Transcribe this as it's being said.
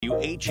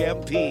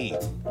WHMP.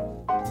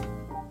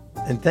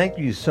 And thank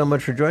you so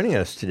much for joining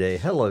us today.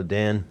 Hello,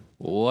 Dan.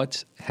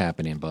 What's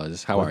happening,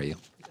 Buzz? How are you?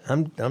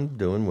 I'm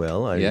doing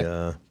well.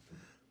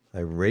 I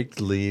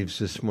raked leaves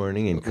this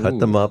morning and cut Ooh.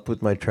 them up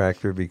with my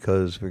tractor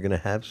because we're going to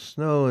have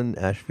snow in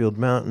Ashfield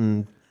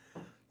Mountain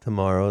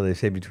tomorrow. They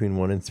say between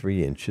 1 and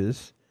 3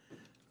 inches.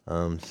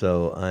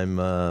 So I'm.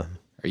 Are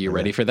you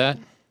ready for that?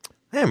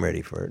 I am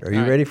ready for it. Are you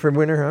All right. ready for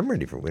winter? I'm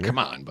ready for winter. Come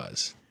on,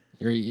 Buzz.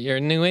 You're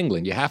in New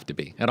England. You have to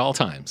be at all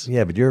times.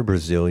 Yeah, but you're a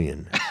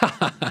Brazilian.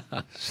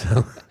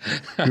 So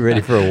you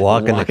ready for a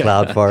walk in the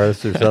cloud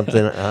forest or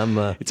something?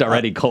 It's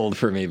already cold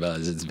for me,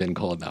 Buzz. It's been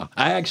cold now.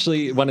 I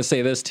actually want to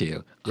say this to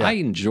you. Yeah. I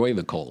enjoy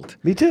the cold.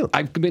 Me too.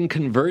 I've been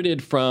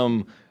converted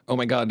from, oh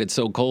my God, it's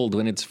so cold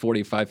when it's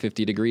 45,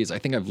 50 degrees. I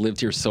think I've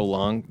lived here so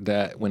long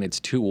that when it's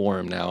too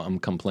warm now, I'm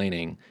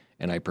complaining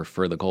and I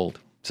prefer the cold.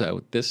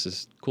 So this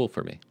is cool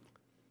for me.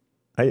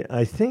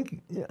 I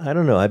think, I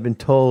don't know, I've been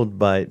told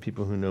by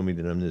people who know me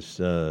that I'm this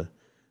sort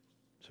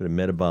of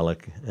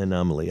metabolic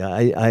anomaly.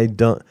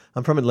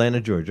 I'm from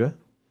Atlanta, Georgia,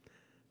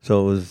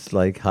 so it was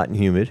like hot and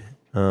humid.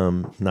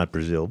 Not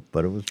Brazil,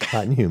 but it was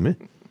hot and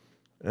humid.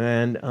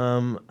 And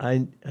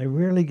I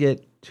rarely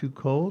get too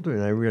cold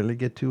and I rarely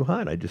get too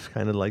hot. I just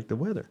kind of like the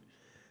weather.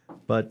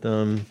 But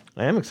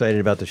I am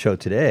excited about the show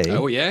today.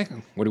 Oh, yeah?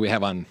 What do we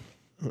have on?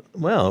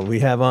 Well, we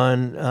have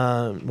on,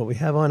 what we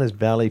have on is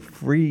Valley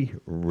Free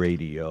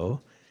Radio.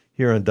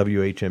 Here on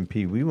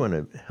WHMP, we want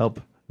to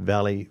help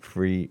Valley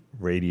Free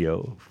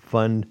Radio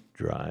fund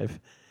drive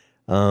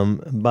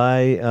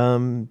by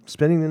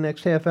spending the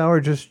next half hour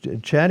just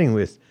chatting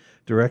with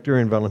director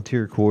and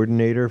volunteer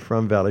coordinator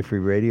from Valley Free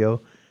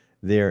Radio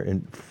there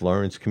in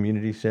Florence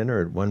Community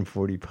Center at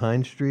 140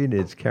 Pine Street.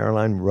 It's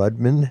Caroline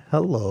Rudman.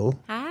 Hello.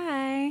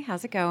 Hi,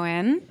 how's it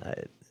going?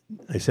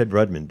 I said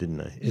Rudman,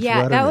 didn't I? It's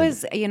Yeah, that Rudderman.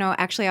 was,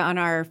 actually on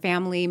our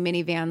family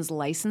minivan's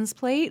license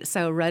plate.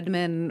 So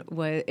Rudman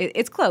was,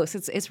 it's close.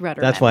 It's Rudderman.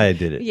 That's why I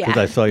did it, because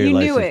I saw your you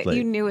license knew it. plate.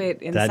 You knew it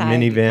inside. That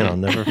minivan, I'll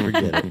never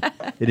forget it.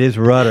 It is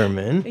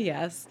Rudderman.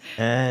 Yes.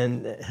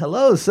 And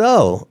hello,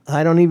 so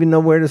I don't even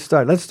know where to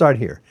start. Let's start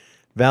here.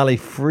 Valley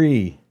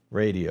Free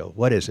Radio.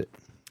 What is it?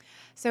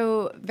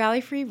 So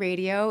Valley Free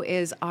Radio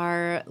is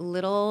our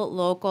little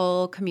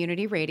local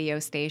community radio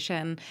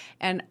station,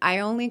 and I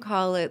only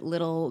call it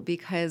little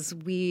because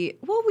we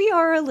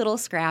are a little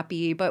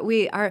scrappy, but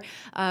we are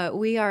a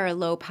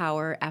low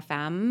power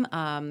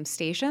FM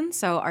station,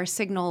 so our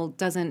signal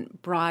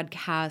doesn't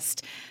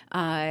broadcast.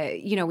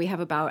 We have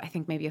about, I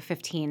think, maybe a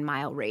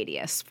 15-mile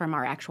radius from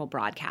our actual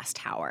broadcast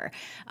tower.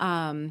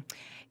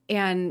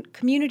 And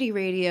community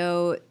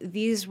radio,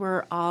 these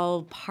were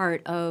all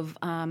part of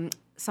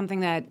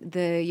something that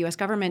the U.S.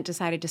 government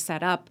decided to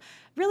set up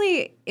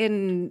really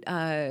in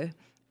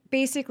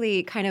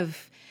basically kind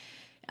of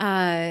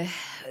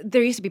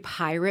there used to be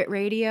pirate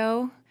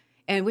radio,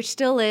 and which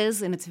still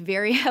is, and it's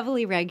very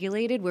heavily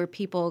regulated where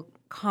people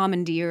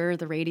commandeer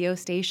the radio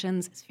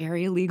stations. It's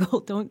very illegal.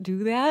 Don't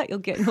do that. You'll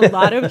get in a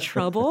lot of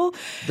trouble.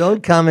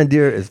 Don't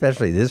commandeer,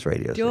 especially this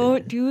radio station.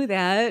 Don't do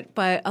that.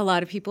 But a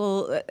lot of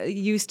people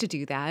used to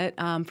do that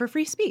for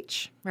free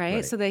speech,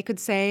 right? So they could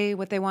say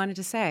what they wanted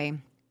to say.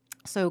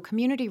 So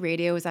community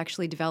radio was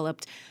actually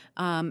developed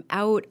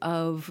out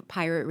of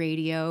pirate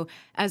radio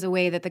as a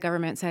way that the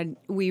government said,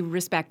 we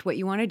respect what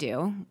you want to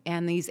do,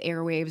 and these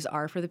airwaves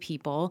are for the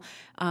people.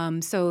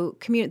 So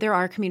there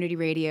are community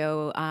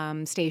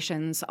radio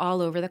stations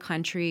all over the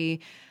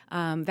country.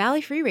 Valley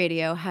Free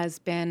Radio has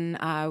been,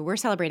 we're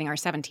celebrating our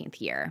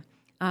 17th year.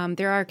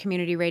 There are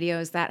community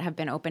radios that have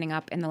been opening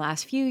up in the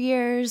last few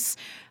years.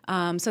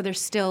 So they're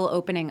still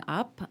opening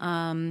up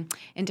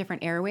in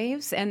different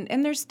airwaves.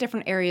 And there's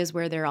different areas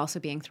where they're also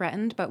being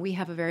threatened. But we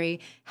have a very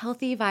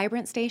healthy,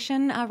 vibrant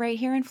station right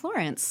here in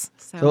Florence.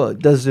 So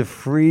does the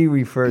free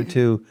refer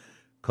to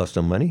cost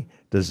of money?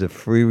 Does the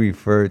free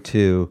refer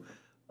to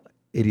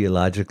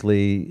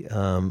ideologically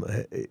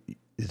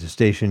the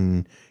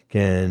station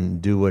can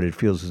do what it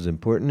feels is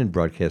important and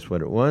broadcast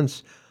what it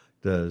wants?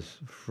 Does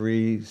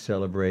free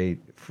celebrate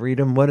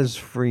freedom? What does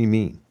free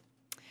mean?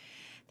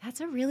 That's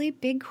a really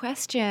big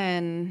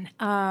question.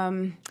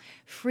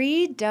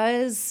 Free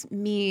does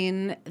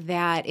mean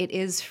that it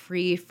is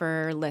free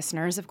for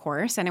listeners, of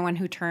course. Anyone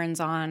who turns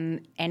on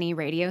any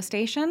radio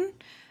station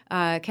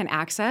can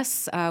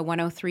access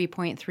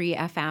 103.3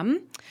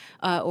 FM,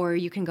 or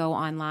you can go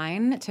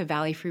online to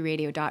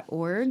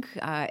valleyfreeradio.org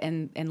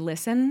and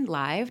listen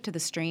live to the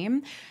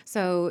stream.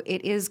 So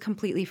it is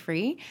completely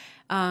free.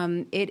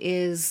 It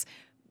is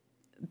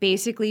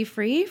basically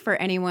free for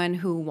anyone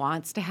who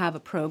wants to have a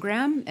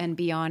program and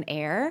be on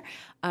air.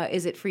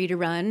 Is it free to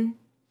run?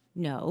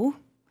 No.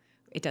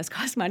 It does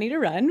cost money to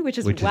run, which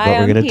is why what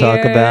we're going to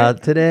talk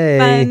about today.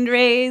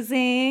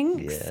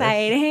 Fundraising, Yes.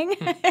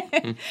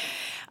 exciting.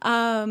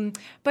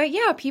 But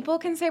yeah, people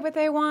can say what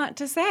they want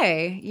to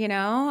say.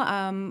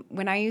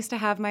 When I used to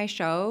have my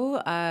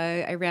show,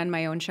 I ran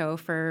my own show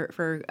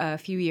for a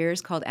few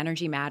years called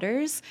Energy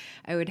Matters.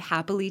 I would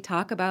happily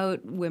talk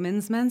about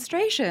women's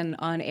menstruation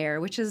on air,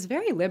 which is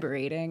very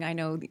liberating. I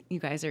know you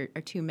guys are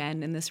two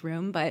men in this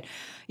room, but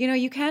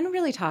you can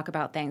really talk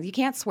about things. You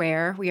can't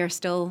swear. We are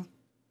still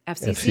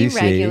FCC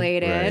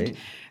regulated,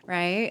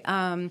 right?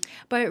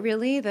 But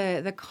really,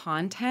 the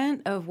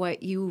content of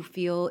what you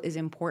feel is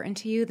important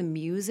to you, the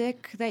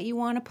music that you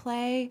want to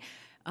play,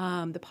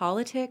 the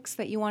politics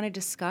that you want to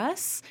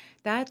discuss,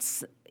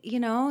 that's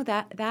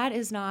that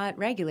is not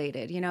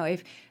regulated.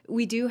 If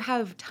we do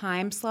have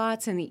time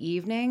slots in the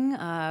evening,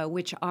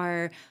 which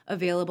are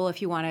available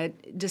if you want to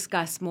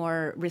discuss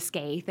more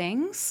risque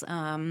things.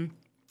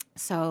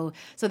 So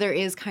there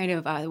is kind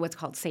of what's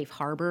called safe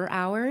harbor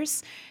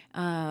hours,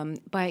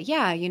 but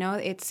yeah,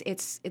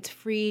 it's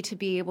free to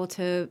be able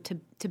to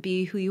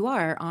be who you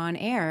are on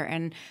air,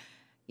 and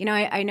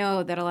I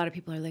know that a lot of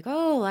people are like,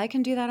 oh, I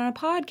can do that on a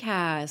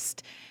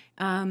podcast,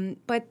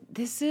 but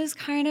this is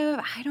kind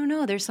of, I don't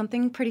know. There's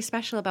something pretty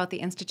special about the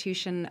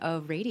institution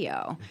of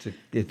radio.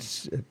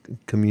 It's a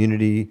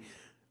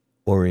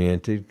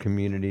community-oriented,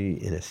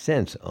 community in a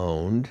sense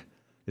owned.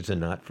 It's a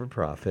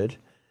not-for-profit.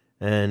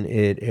 And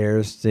it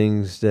airs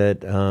things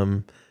that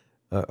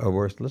are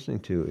worth listening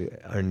to.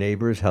 Our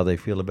neighbors, how they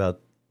feel about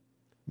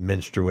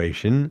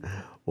menstruation,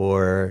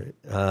 or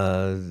the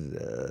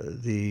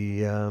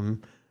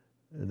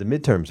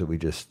midterms that we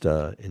just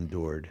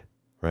endured,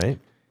 right?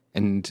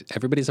 And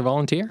everybody's a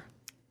volunteer?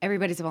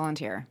 Everybody's a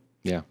volunteer.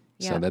 Yeah.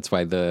 So that's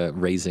why the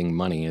raising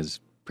money is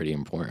pretty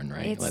important,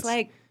 right?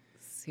 It's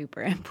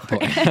super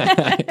important.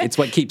 It's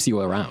what keeps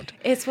you around.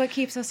 It's what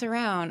keeps us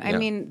around. Yeah. I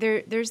mean,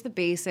 there's the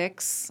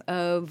basics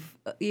of,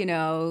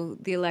 the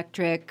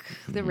electric,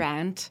 the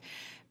rent,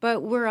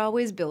 but we're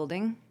always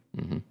building.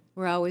 Mm-hmm.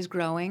 We're always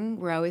growing.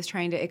 We're always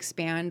trying to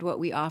expand what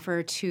we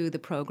offer to the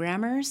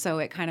programmers, so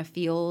it kind of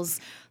feels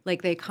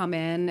like they come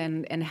in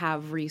and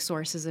have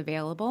resources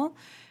available.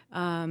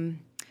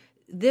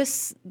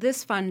 This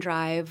fund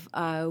drive,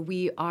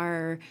 we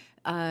are...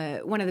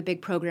 one of the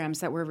big programs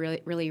that we're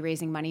really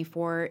raising money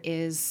for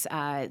is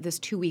this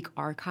 2-week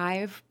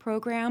archive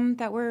program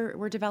that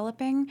we're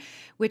developing,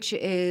 which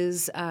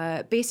is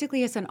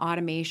basically it's an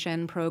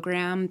automation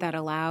program that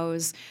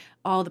allows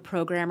all the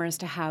programmers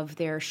to have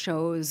their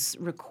shows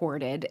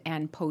recorded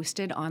and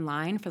posted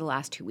online for the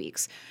last 2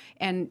 weeks.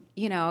 And,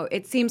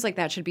 it seems like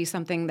that should be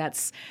something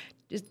that's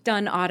just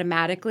done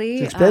automatically.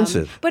 It's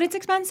expensive. But it's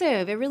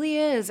expensive. It really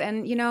is.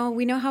 And,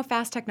 we know how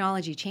fast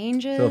technology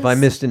changes. So if I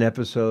missed an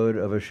episode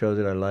of a show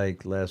that I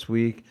liked last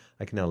week,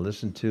 I can now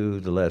listen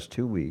to the last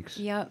 2 weeks.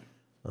 Yep.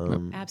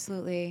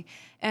 Absolutely.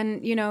 And,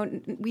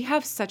 we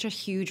have such a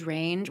huge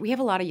range. We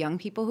have a lot of young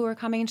people who are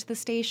coming into the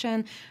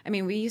station. I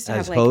mean, we used to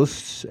have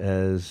hosts,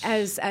 as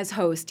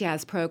hosts,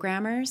 as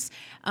programmers.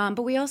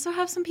 But we also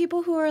have some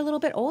people who are a little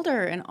bit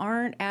older and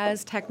aren't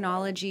as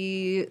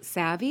technology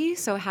savvy.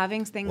 So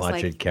having things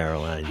Watch it,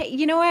 Caroline. Hey,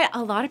 you know what?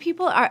 A lot of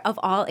people of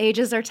all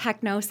ages are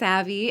techno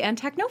savvy and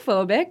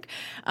technophobic.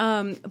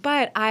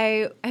 But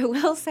I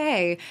will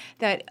say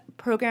that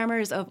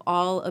programmers of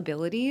all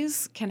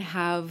abilities can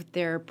have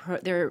their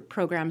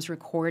programs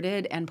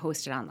recorded and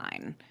posted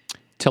online.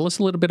 Tell us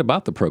a little bit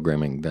about the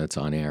programming that's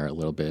on air a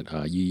little bit.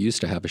 You used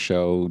to have a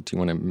show. Do you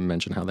want to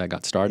mention how that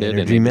got started?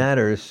 Energy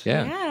Matters.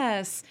 Yeah.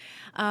 Yes.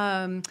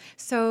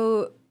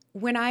 So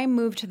when I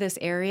moved to this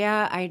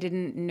area, I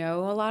didn't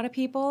know a lot of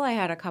people. I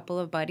had a couple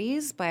of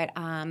buddies, but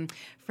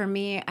for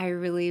me, I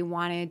really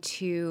wanted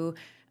to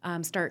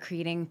start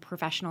creating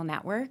professional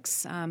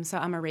networks. So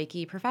I'm a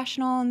Reiki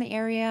professional in the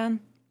area.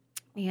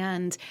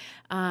 And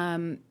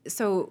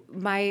so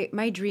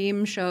my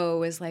dream show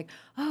was like,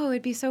 oh,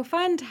 it'd be so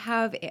fun to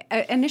have.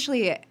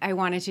 Initially, I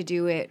wanted to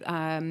do it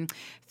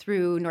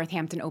through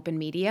Northampton Open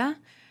Media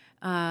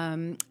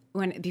when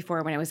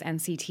it was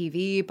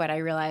NCTV, but I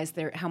realized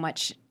how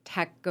much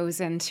tech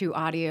goes into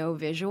audio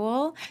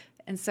visual.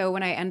 And so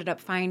when I ended up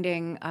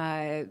finding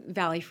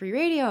Valley Free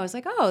Radio, I was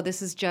like, oh,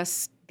 this is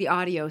just the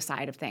audio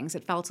side of things.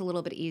 It felt a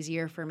little bit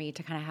easier for me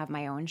to kind of have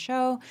my own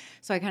show.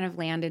 So I kind of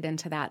landed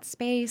into that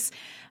space.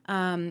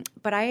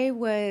 But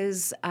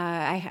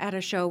I had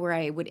a show where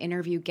I would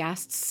interview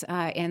guests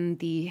in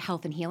the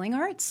health and healing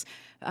arts.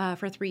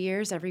 For 3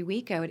 years, every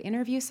week, I would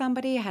interview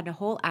somebody. I had a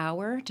whole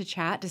hour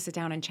to sit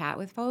down and chat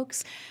with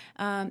folks.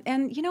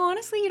 And,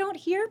 honestly, you don't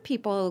hear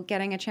people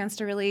getting a chance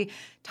to really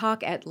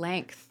talk at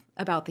length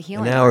about the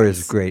healing arts. An hour arts.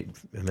 is a great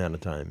amount of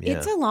time, yeah.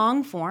 It's a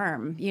long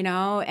form,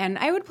 and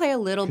I would play a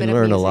little bit of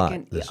learn music. A lot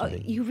and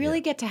listening. You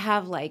really get to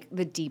have like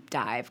the deep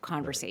dive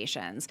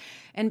conversations.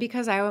 Right. And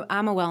because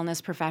I'm a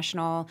wellness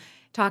professional,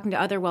 talking to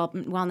other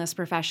wellness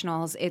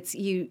professionals,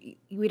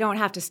 we don't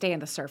have to stay on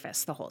the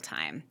surface the whole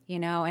time,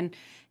 and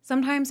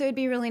sometimes it would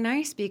be really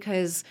nice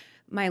because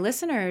my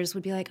listeners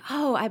would be like,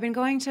 oh, I've been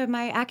going to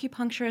my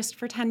acupuncturist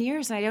for 10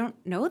 years and I don't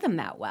know them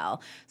that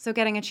well. So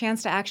getting a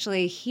chance to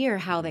actually hear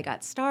how they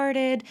got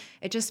started,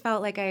 it just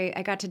felt like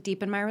I got to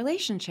deepen my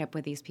relationship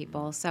with these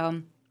people.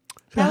 So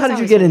So how did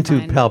you get into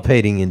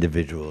palpating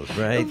individuals,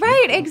 right?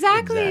 Right,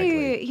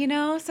 exactly. You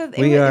know, so it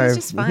was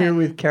just fun. Here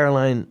with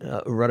Caroline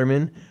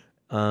Rudderman,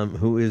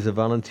 who is a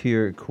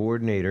volunteer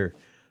coordinator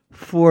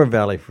for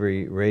Valley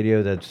Free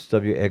Radio. That's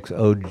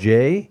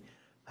WXOJ-LP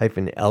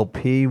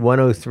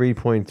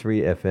 103.3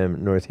 FM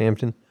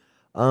Northampton.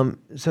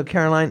 So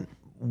Caroline,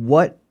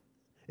 what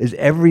is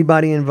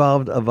everybody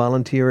involved a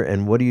volunteer,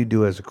 and what do you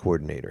do as a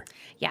coordinator?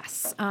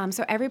 Yes.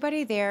 So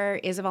everybody there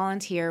is a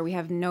volunteer. We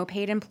have no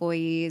paid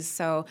employees.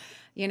 So,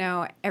 you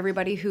know,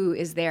 everybody who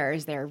is there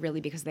really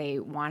because they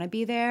want to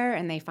be there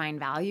and they find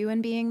value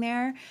in being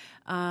there.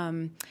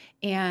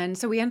 And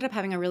so we ended up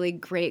having a really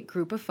great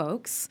group of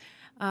folks.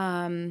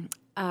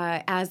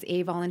 As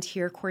a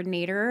volunteer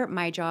coordinator,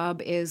 my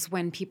job is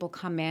when people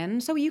come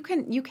in. So you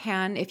can,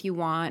 if you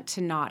want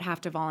to not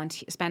have to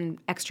spend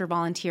extra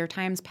volunteer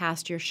times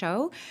past your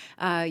show,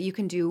 you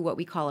can do what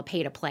we call a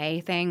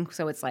pay-to-play thing.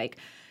 So it's like,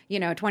 you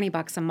know,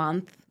 $20 a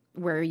month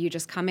where you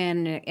just come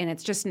in and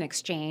it's just an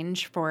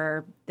exchange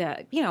for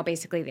the, you know,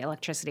 basically the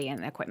electricity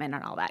and the equipment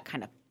and all that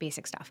kind of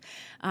basic stuff.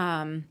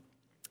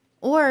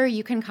 Or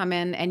you can come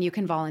in and you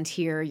can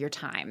volunteer your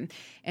time.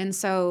 And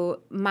so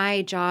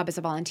my job as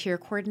a volunteer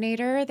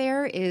coordinator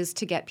there is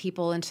to get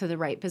people into the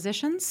right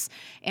positions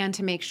and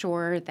to make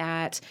sure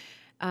that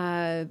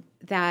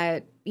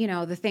you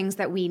know, the things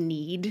that we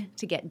need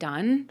to get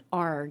done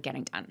are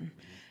getting done.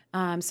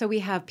 So we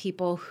have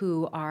people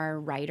who are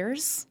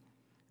writers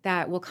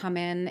that will come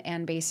in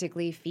and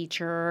basically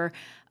feature,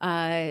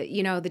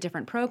 you know, the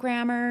different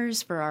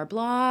programmers for our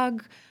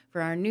blog,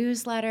 for our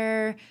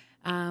newsletter.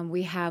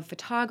 We have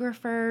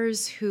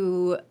photographers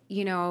who,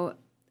 you know,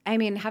 I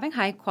mean, having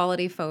high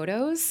quality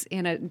photos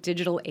in a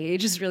digital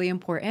age is really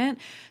important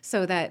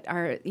so that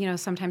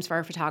sometimes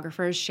our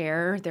photographers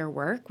share their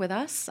work with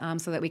us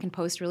so that we can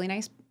post really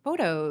nice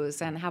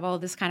photos and have all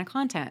this kind of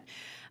content.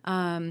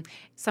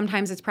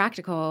 Sometimes it's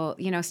practical.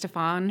 You know,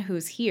 Stefan,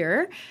 who's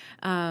here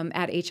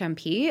at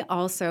HMP,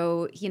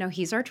 also, you know,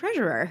 he's our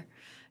treasurer.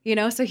 You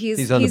know, so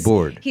he's on the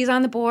board. He's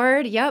on the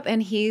board. Yep,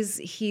 and he's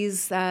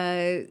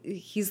the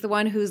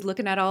one who's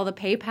looking at all the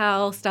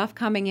PayPal stuff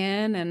coming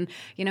in, and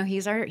you know,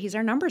 he's our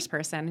numbers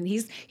person, and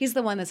he's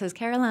the one that says,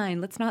 Caroline,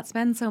 let's not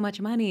spend so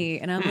much money,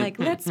 and I'm like,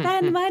 let's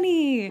spend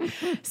money.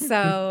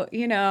 So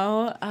you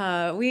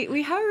know,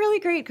 we have a really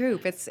great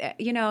group. It's,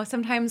 you know,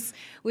 sometimes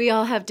we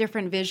all have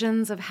different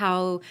visions of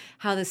how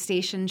the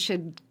station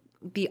should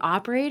be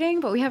operating,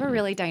 but we have a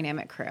really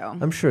dynamic crew.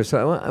 I'm sure.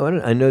 So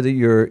I know that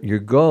your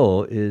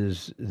goal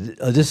is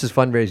this is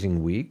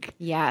fundraising week.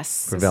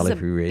 Yes, for Valley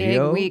Free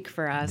Radio. Big week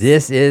for us.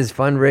 This is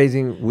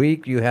fundraising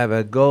week. You have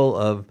a goal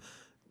of,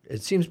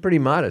 it seems pretty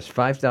modest,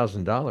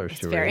 $5,000 to raise.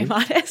 It's very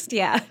modest,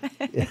 yeah.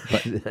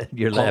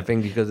 You're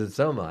laughing because it's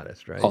so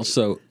modest, right?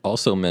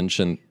 Also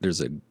mention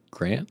there's a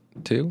grant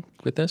too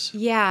with this?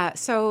 Yeah.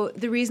 So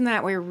the reason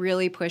that we're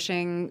really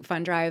pushing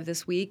Fund Drive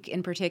this week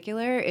in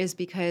particular is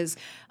because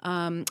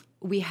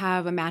we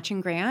have a matching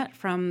grant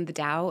from the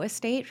Dow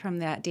estate, from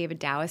that David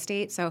Dow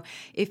estate. So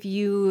if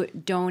you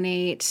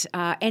donate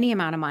any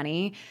amount of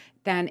money,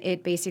 then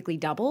it basically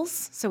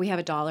doubles. So we have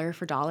a dollar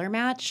for dollar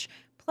match,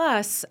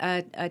 plus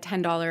a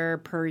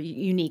 $10 per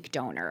unique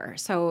donor.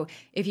 So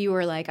if you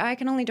were like, I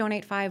can only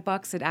donate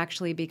 $5, it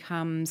actually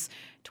becomes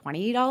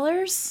 $20.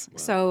 Wow.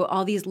 So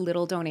all these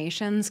little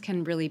donations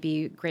can really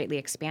be greatly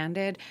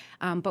expanded.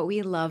 But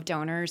we love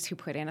donors who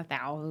put in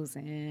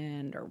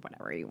 $1,000 or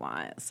whatever you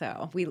want.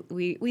 So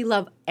we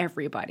love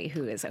everybody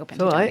who is open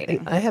to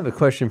donating. I have a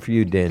question for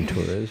you, Dan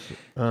Torres.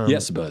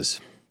 Yes, Buzz.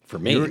 For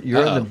me,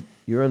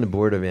 you're on the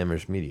board of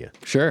Amherst Media.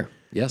 Sure.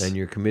 Yes. And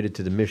you're committed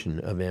to the mission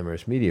of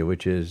Amherst Media,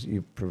 which is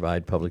you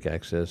provide public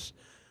access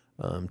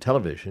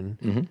television.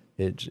 Mm-hmm.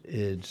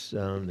 It's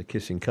the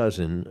kissing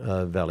cousin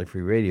of Valley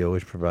Free Radio,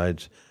 which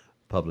provides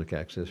public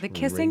access. The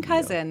kissing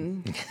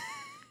cousin.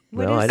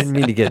 Well, I didn't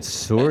mean to get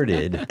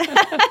sordid,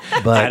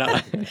 but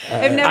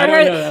I've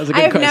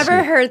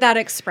never heard that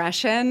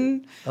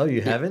expression. Oh,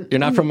 you haven't? You're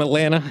not from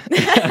Atlanta?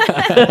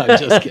 I'm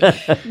just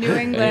kidding. New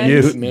England.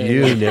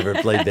 You never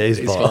played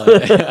baseball.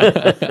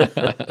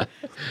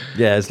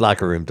 Yeah, it's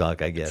locker room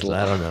talk, I guess.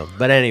 I don't know,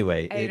 but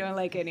anyway, I don't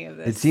like any of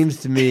this. It seems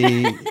to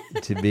me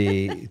to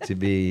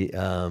be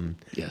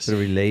yes. sort of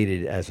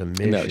related as a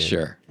mission. No,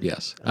 sure,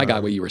 yes, I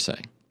got what you were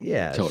saying.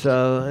 Yeah, totally.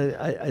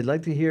 So I'd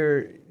like to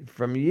hear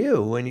from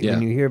you when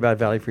you hear about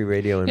Valley Free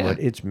Radio and what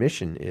its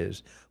mission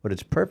is, what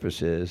its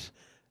purpose is.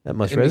 That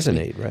must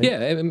resonate, right? Yeah,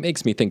 it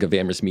makes me think of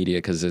Amherst Media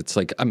because it's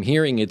like I'm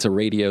hearing it's a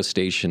radio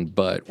station,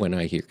 but when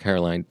I hear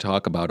Caroline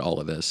talk about all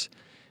of this,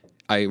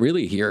 I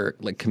really hear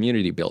like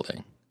community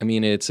building. I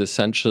mean, it's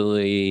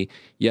essentially,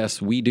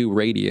 yes, we do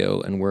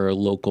radio and we're a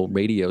local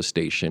radio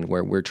station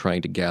where we're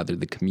trying to gather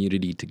the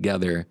community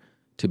together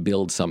to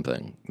build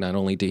something, not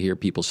only to hear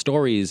people's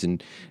stories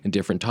and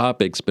different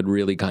topics, but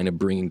really kind of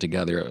bringing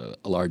together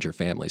a larger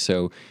family.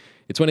 So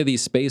it's one of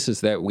these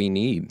spaces that we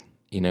need.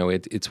 You know,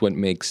 it's what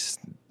makes,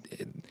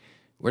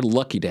 we're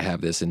lucky to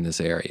have this in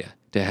this area,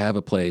 to have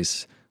a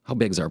place. How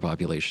big is our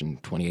population?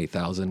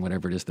 28,000,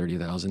 whatever it is,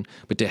 30,000.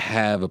 But to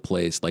have a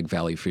place like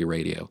Valley Free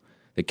Radio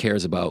that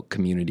cares about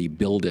community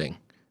building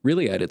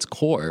really at its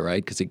core,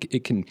 right? Because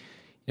it can,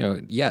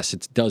 yes,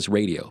 it does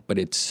radio, but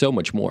it's so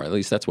much more. At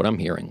least that's what I'm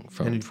hearing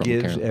from And it from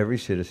gives Karen. every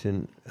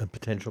citizen a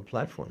potential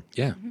platform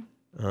Yeah.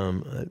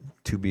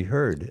 to be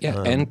heard.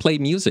 Yeah, and play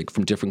music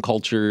from different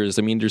cultures.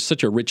 I mean, there's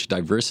such a rich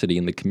diversity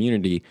in the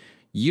community.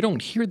 You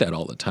don't hear that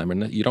all the time,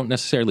 and you don't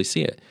necessarily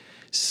see it.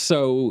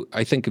 So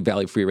I think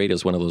Valley Free Radio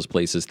is one of those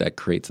places that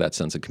creates that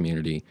sense of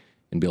community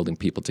and building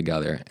people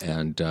together,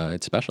 and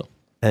it's special.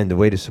 And the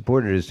way to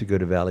support it is to go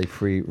to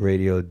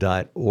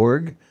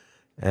valleyfreeradio.org,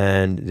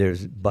 and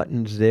there's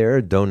buttons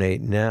there.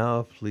 Donate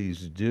now,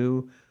 please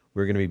do.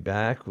 We're going to be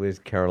back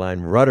with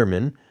Caroline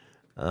Rudderman,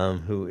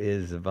 who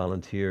is a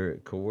volunteer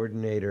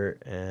coordinator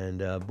and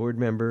board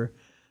member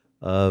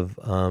of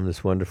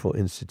this wonderful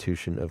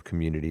institution of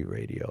community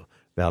radio,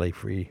 Valley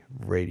Free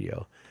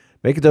Radio.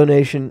 Make a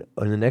donation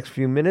in the next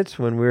few minutes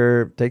when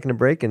we're taking a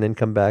break, and then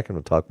come back and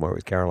we'll talk more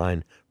with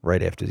Caroline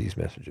right after these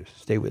messages.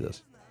 Stay with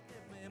us.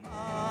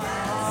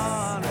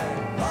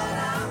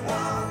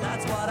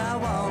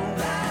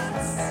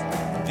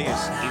 This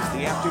is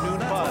the Afternoon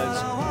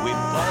Buzz with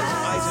Buzz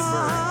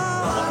Eisenberg,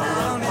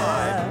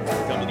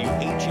 101.5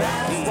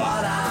 WHMP.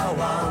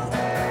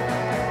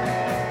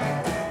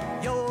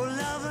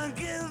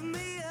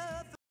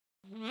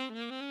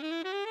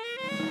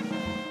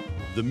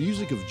 The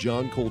music of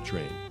John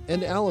Coltrane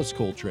and Alice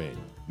Coltrane,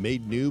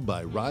 made new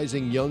by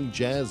rising young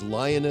jazz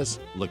lioness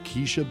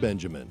Lakeisha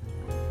Benjamin.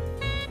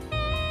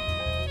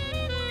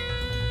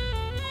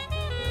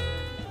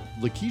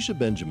 Lakeisha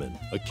Benjamin,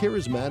 a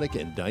charismatic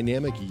and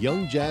dynamic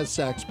young jazz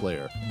sax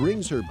player,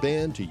 brings her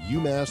band to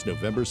UMass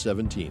November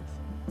 17th.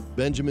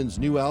 Benjamin's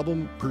new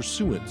album,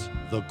 Pursuance,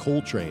 The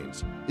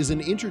Coltranes, is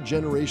an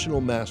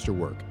intergenerational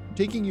masterwork,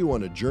 taking you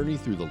on a journey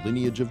through the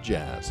lineage of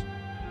jazz.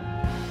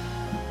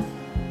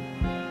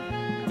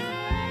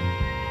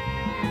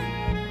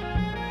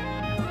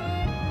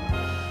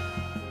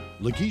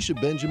 Lakeisha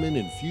Benjamin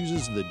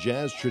infuses the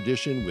jazz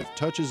tradition with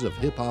touches of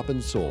hip-hop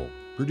and soul,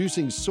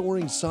 producing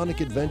soaring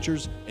sonic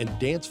adventures and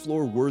dance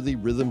floor-worthy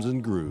rhythms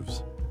and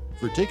grooves.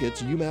 For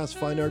tickets, UMass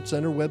Fine Arts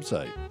Center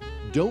website.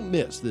 Don't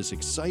miss this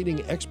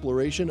exciting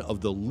exploration of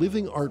the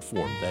living art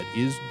form that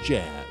is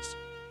jazz.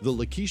 The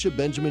Lakeisha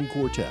Benjamin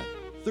Quartet,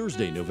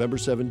 Thursday, November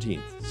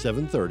 17th,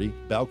 7:30,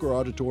 Bowker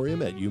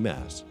Auditorium at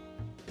UMass.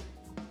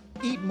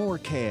 Eat more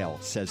kale,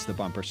 says the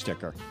bumper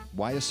sticker.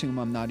 Why assume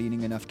I'm not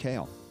eating enough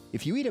kale?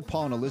 If you eat at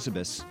Paul and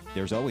Elizabeth's,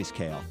 there's always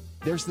kale.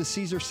 There's the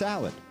Caesar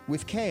salad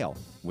with kale,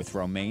 with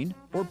romaine,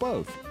 or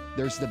both.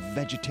 There's the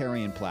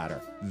vegetarian platter,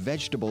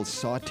 vegetables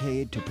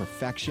sautéed to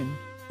perfection,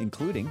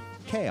 including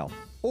kale.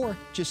 Or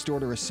just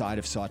order a side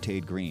of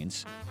sautéed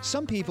greens.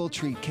 Some people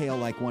treat kale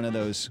like one of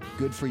those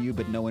good for you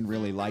but no one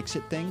really likes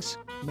it things.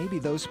 Maybe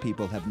those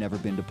people have never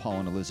been to Paul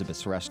and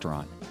Elizabeth's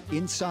restaurant,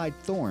 Inside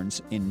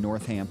Thorns in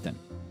Northampton.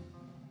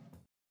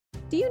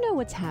 Do you know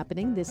what's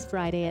happening this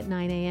Friday at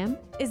 9 a.m.?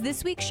 Is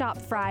this week Shop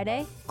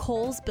Friday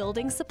Kohl's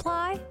Building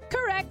Supply?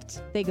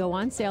 Correct! They go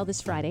on sale this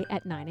Friday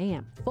at 9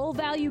 a.m. Full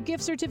value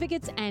gift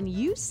certificates, and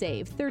you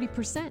save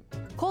 30%.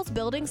 Kohl's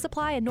Building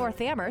Supply in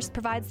North Amherst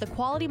provides the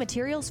quality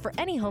materials for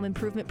any home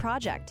improvement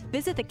project.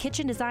 Visit the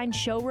Kitchen Design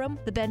Showroom,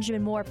 the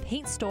Benjamin Moore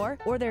Paint Store,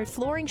 or their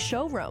flooring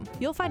showroom.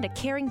 You'll find a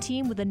caring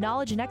team with the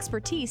knowledge and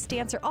expertise to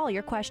answer all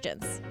your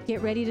questions.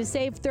 Get ready to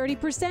save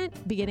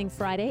 30% beginning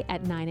Friday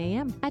at 9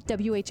 a.m. at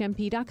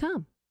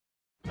WHMP.com.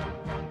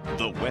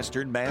 The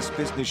Western Mass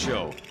Business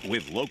Show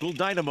with local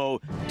dynamo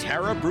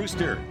Tara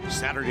Brewster,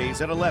 Saturdays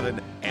at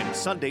 11 and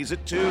Sundays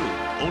at 2,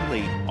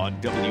 only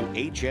on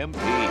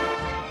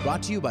WHMP.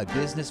 Brought to you by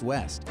Business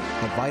West.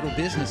 The vital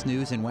business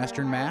news in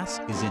Western Mass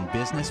is in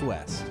Business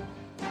West.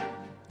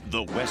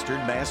 The Western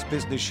Mass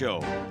Business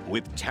Show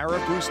with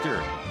Tara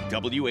Brewster,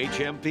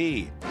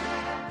 WHMP.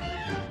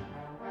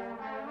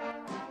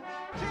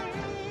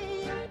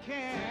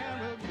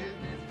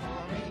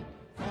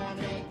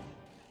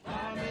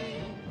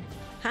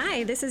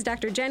 Hi, this is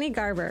Dr. Jenny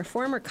Garber,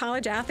 former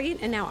college athlete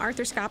and now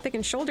arthroscopic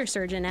and shoulder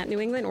surgeon at New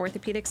England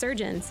Orthopedic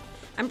Surgeons.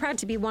 I'm proud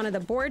to be one of the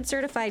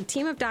board-certified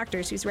team of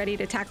doctors who's ready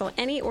to tackle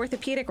any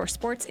orthopedic or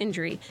sports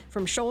injury,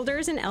 from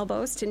shoulders and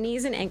elbows to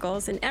knees and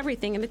ankles and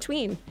everything in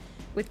between.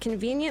 With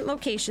convenient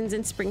locations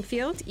in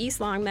Springfield, East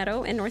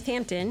Longmeadow, and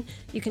Northampton,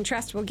 you can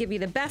trust we'll give you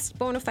the best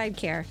bona fide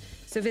care.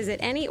 So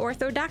visit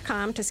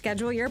anyortho.com to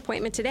schedule your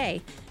appointment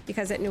today,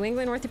 because at New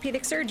England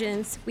Orthopedic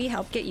Surgeons, we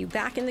help get you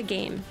back in the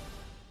game.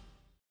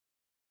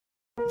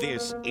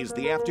 This is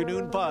the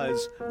Afternoon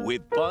Buzz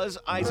with Buzz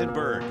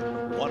Eisenberg,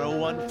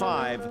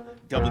 101.5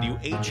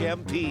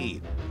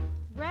 WHMP.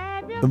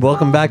 And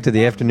welcome back to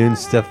the afternoon,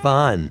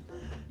 Stefan.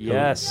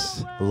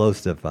 Yes. Hello,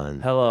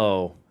 Stefan.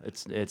 Hello.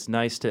 It's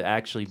nice to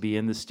actually be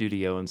in the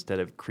studio instead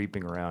of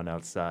creeping around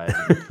outside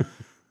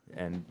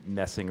and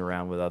messing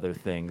around with other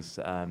things.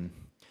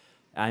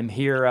 I'm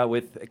here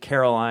with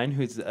Caroline,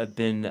 who's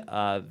been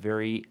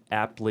very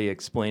aptly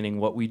explaining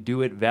what we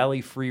do at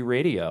Valley Free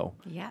Radio.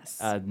 Yes.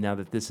 Now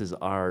that this is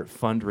our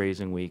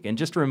fundraising week. And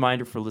just a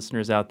reminder for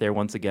listeners out there,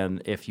 once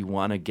again, if you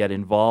want to get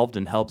involved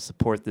and help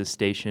support this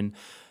station,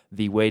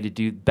 the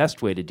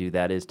best way to do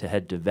that is to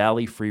head to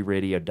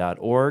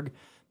valleyfreeradio.org.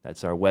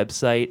 That's our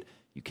website.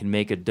 You can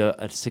make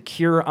a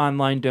secure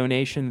online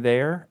donation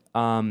there.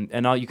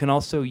 You can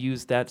also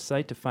use that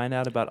site to find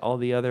out about all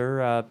the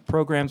other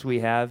programs we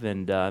have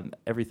and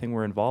everything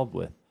we're involved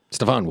with.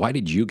 Stefan, why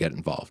did you get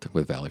involved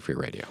with Valley Free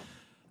Radio?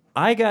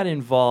 I got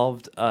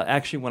involved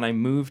actually when I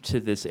moved to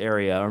this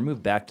area, or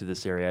moved back to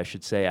this area, I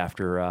should say,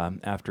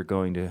 after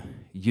going to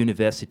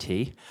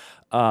university.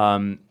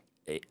 I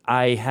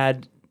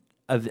had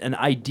an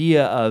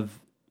idea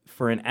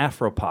for an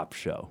Afropop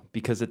show,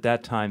 because at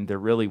that time there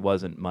really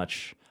wasn't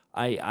much.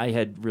 I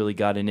had really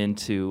gotten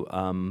into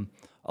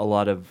a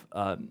lot of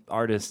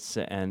artists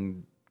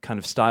and kind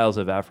of styles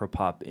of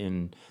Afropop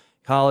in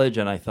college,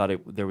 and I thought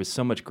there was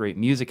so much great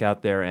music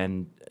out there,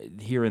 and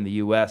here in the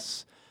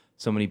U.S.,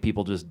 so many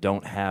people just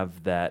don't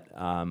have that,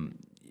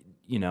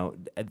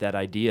 that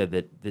idea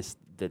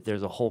that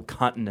there's a whole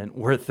continent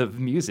worth of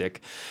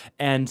music.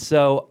 And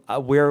so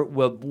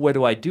what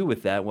do I do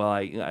with that? Well,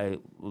 I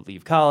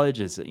leave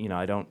college.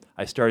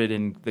 I started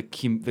in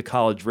the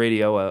college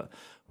radio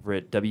over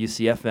at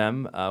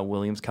WCFM,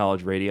 Williams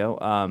College Radio,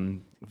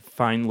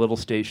 fine little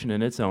station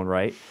in its own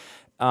right.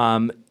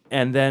 And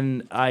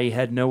then I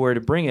had nowhere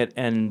to bring it,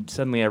 and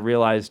suddenly I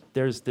realized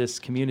there's this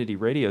community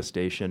radio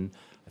station.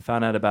 I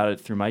found out about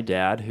it through my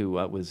dad, who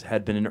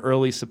had been an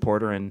early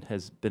supporter and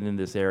has been in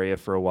this area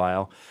for a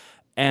while.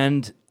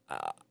 And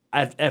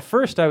at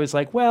first I was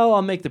like, well,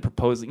 I'll make the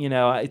proposal.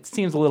 It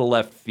seems a little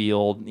left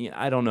field.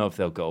 I don't know if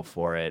they'll go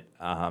for it.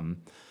 And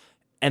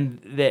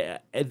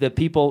the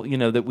people,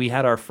 that we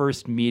had our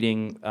first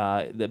meeting,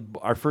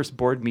 our first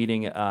board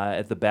meeting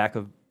at the back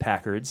of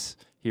Packard's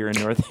here in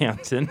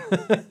Northampton,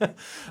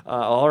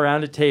 all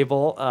around a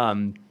table,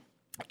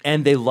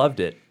 and they loved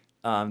it.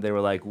 They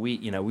were like,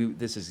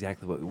 this is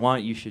exactly what we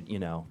want. You should,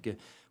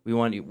 we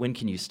want you. When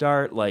can you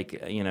start?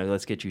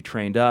 Let's get you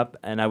trained up.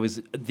 And I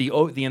was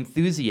the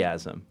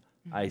enthusiasm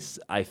I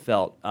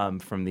felt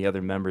from the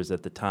other members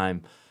at the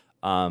time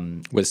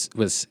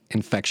was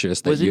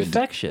infectious. Was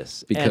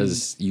infectious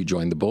because you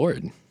joined the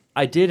board.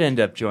 I did end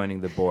up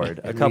joining the board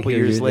a couple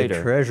years later.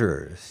 The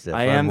treasurer, Stefan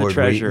I am the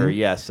treasurer. Wheaton.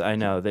 Yes, I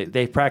know.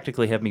 They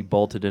practically have me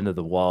bolted into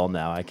the wall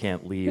now. I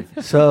can't leave.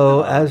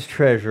 So, as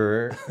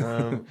treasurer,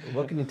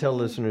 what can you tell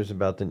listeners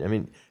about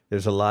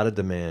there's a lot of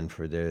demand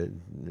for their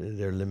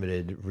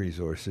limited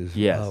resources.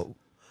 Yes.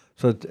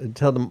 So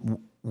tell them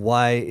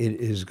why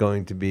it is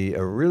going to be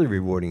a really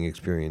rewarding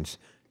experience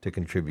to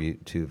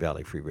contribute to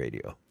Valley Free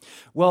Radio.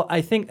 Well,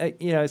 I think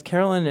as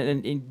Carolyn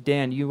and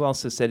Dan, you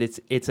also said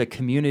it's a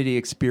community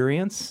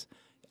experience.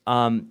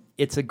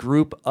 It's a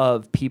group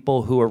of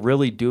people who are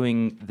really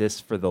doing this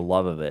for the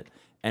love of it,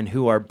 and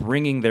who are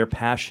bringing their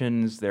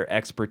passions, their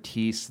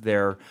expertise,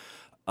 their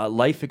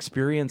life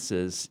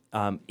experiences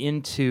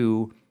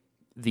into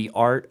the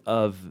art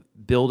of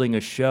building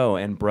a show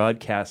and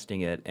broadcasting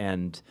it,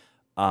 and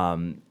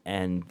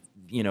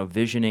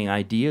visioning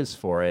ideas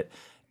for it.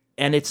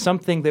 And it's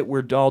something that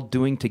we're all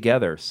doing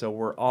together. So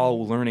we're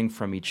all learning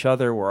from each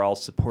other. We're all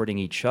supporting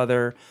each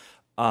other.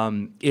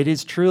 It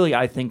is truly,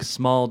 I think,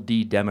 small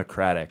d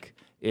democratic.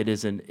 It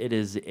is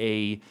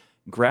a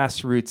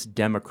grassroots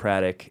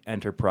democratic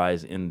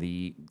enterprise in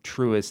the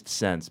truest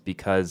sense,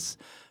 because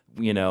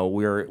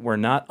we're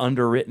not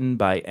underwritten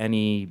by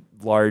any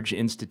large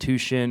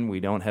institution.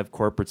 We don't have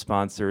corporate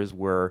sponsors.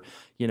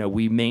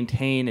 We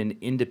maintain an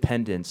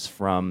independence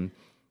from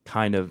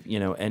kind of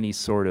any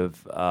sort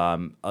of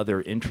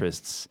other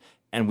interests,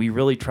 and we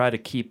really try to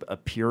keep a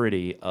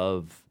purity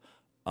of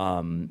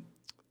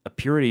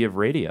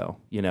radio.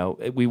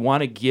 We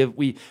want to give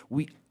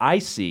I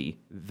see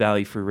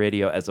Valley Free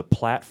Radio as a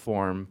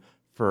platform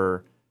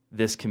for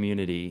this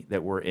community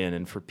that we're in,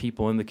 and for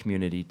people in the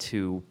community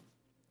to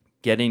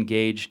get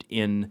engaged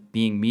in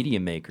being media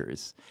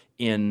makers,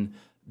 in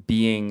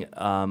being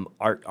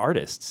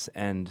artists,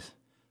 and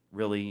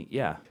really,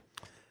 yeah.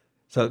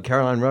 So,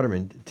 Caroline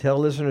Rudderman, tell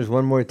listeners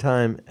one more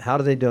time, how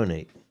do they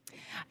donate?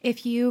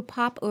 If you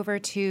pop over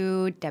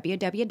to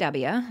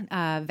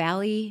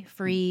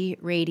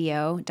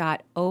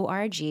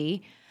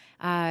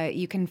www.valleyfreeradio.org,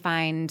 you can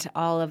find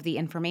all of the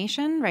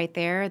information right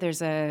there.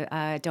 There's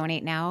a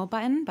Donate Now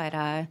button, but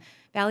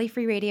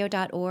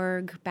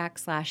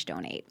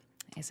valleyfreeradio.org/donate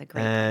is a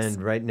great place.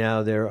 And right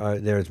now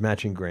there's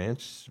matching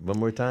grants. One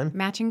more time.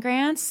 Matching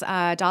grants,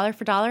 dollar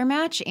for dollar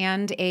match,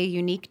 and a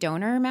unique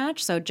donor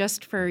match. So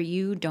just for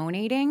you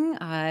donating,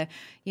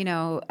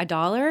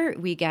 $1,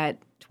 we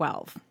get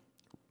 12.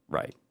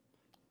 Right.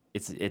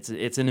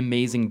 It's an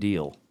amazing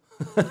deal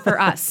for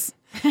us.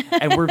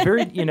 And we're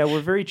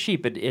very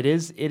cheap. It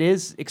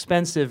is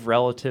expensive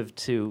relative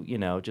to,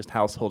 just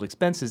household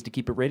expenses to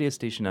keep a radio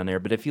station on air.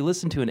 But if you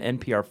listen to an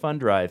NPR fund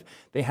drive,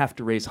 they have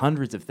to raise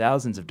hundreds of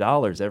thousands of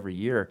dollars every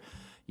year.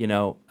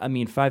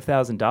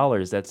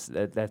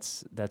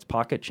 $5,000, that's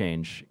pocket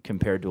change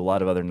compared to a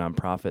lot of other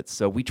nonprofits.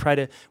 So we try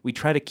to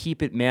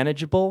keep it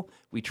manageable.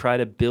 We try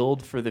to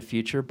build for the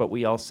future, but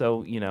we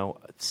also,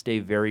 stay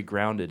very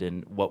grounded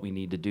in what we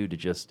need to do to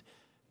just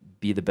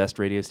be the best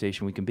radio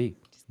station we can be.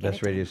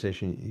 Best radio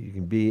station you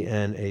can be,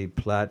 and a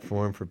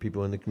platform for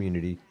people in the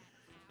community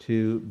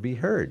to be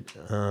heard.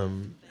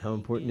 How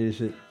important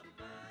is it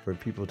for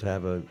people to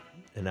have a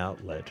an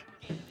outlet.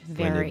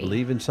 When Very. they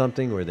believe in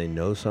something or they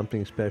know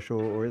something special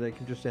or they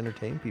can just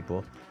entertain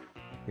people.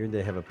 Here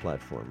they have a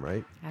platform,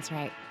 right? That's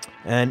right.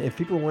 And if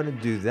people want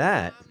to do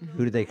that,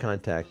 who do they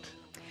contact?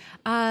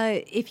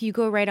 If you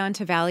go right on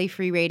to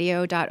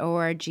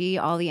valleyfreeradio.org,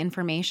 all the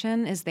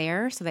information is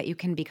there so that you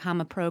can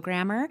become a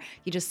programmer.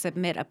 You just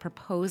submit a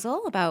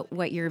proposal about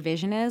what your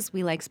vision is.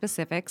 We like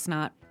specifics,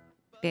 not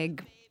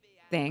big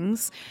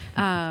things.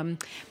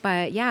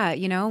 But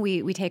yeah,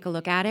 we take a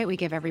look at it. We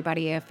give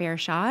everybody a fair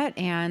shot.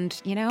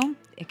 And,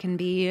 it can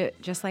be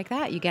just like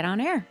that. You get on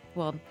air.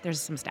 Well,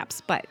 there's some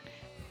steps, but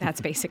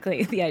that's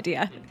basically the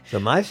idea. So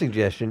my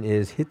suggestion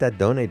is hit that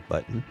donate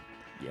button.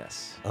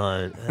 Yes.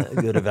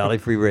 Go to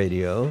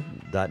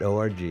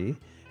valleyfreeradio.org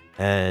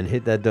and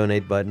hit that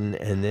donate button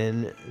and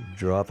then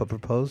draw up a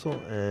proposal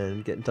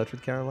and get in touch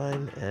with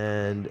Caroline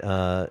and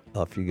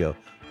off you go.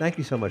 Thank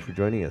you so much for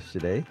joining us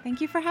today. Thank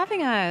you for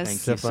having us.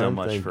 Thank you so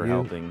much for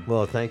helping.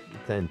 Well, thank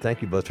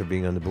you both for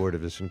being on the board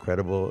of this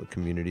incredible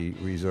community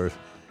resource.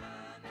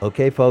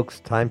 Okay,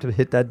 folks, time to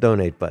hit that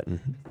donate button.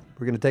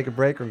 We're going to take a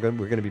break. We're going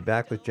to be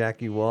back with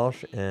Jackie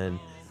Walsh, and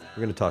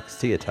we're going to talk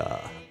theater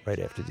right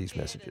after these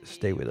messages.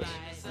 Stay with us.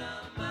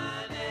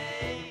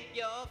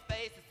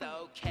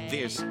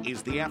 This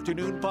is the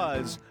Afternoon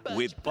Buzz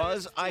with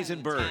Buzz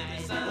Eisenberg,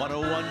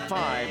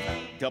 101.5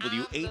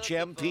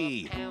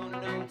 WHMP.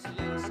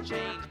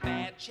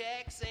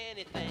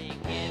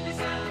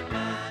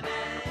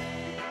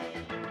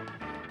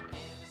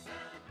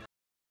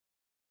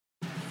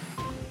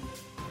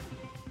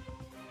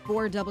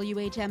 For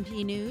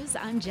WHMP News,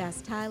 I'm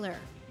Jess Tyler.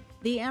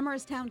 The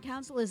Amherst Town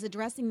Council is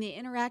addressing the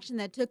interaction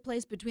that took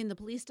place between the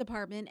police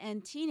department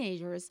and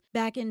teenagers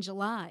back in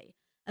July.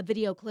 A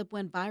video clip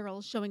went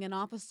viral showing an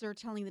officer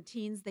telling the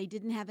teens they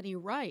didn't have any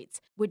rights,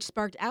 which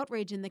sparked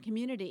outrage in the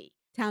community.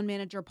 Town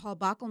manager Paul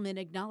Bockelman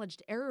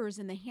acknowledged errors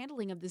in the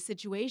handling of the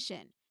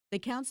situation. The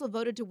council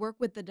voted to work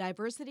with the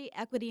Diversity,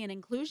 Equity, and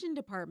Inclusion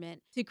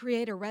Department to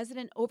create a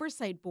resident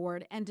oversight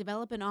board and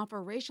develop and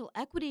offer racial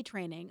equity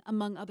training,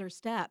 among other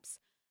steps.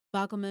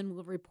 Bockelman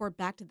will report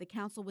back to the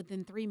council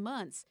within 3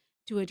 months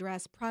to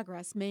address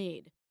progress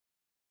made.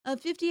 A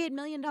 $58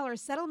 million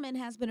settlement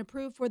has been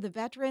approved for the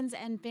veterans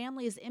and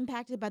families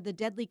impacted by the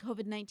deadly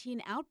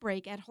COVID-19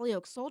 outbreak at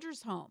Holyoke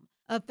Soldiers Home.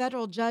 A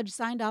federal judge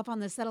signed off on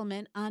the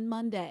settlement on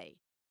Monday.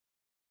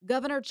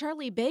 Governor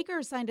Charlie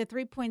Baker signed a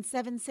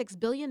 $3.76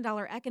 billion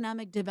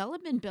economic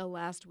development bill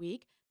last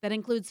week that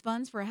includes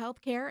funds for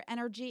health care,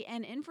 energy,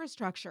 and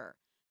infrastructure.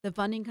 The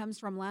funding comes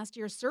from last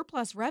year's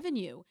surplus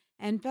revenue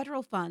and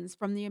federal funds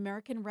from the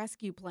American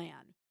Rescue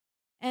Plan.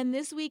 And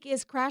this week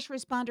is Crash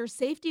Responder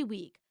Safety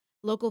Week.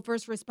 Local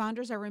first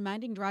responders are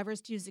reminding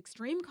drivers to use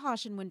extreme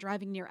caution when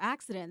driving near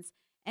accidents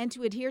and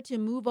to adhere to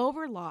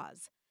move-over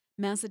laws.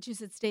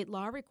 Massachusetts state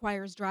law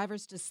requires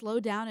drivers to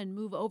slow down and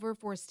move over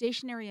for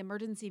stationary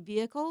emergency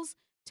vehicles,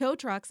 tow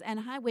trucks,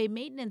 and highway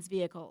maintenance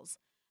vehicles.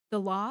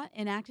 The law,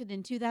 enacted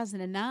in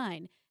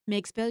 2009,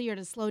 makes failure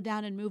to slow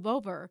down and move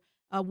over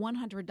a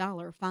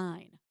 $100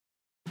 fine.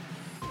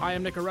 I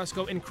am Nick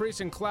Oresco.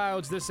 Increasing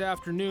clouds this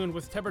afternoon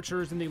with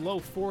temperatures in the low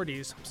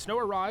 40s. Snow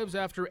arrives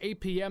after 8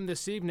 p.m.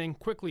 this evening,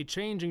 quickly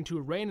changing to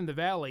rain in the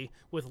valley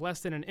with less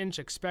than an inch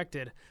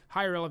expected.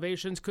 Higher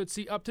elevations could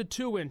see up to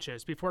 2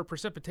 inches before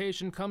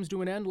precipitation comes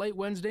to an end late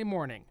Wednesday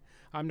morning.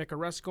 I'm Nick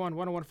Oresco on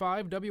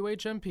 101.5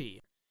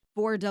 WHMP.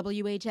 For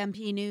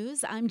WHMP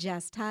News, I'm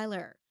Jess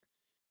Tyler.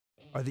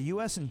 Are the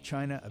U.S. and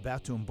China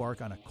about to embark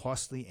on a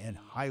costly and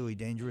highly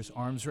dangerous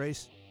arms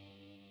race?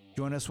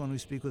 Join us when we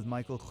speak with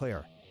Michael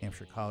Clare,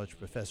 Hampshire College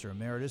Professor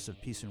Emeritus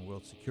of Peace and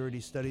World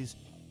Security Studies,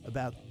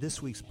 about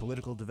this week's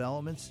political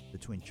developments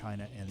between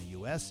China and the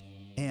U.S.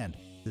 and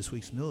this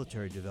week's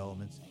military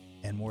developments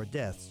and more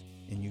deaths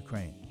in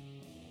Ukraine.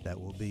 That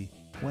will be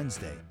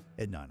Wednesday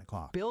at 9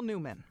 o'clock. Bill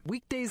Newman,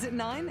 weekdays at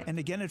 9 and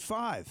again at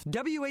 5.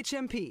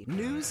 WHMP,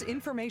 news,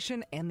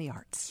 information, and the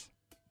arts.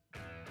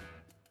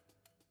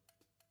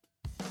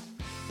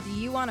 Do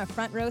you want a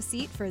front row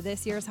seat for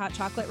this year's Hot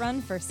Chocolate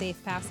Run for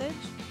safe passage?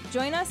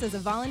 Join us as a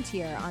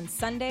volunteer on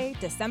Sunday,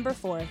 December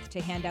 4th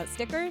to hand out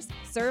stickers,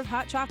 serve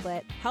hot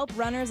chocolate, help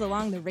runners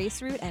along the race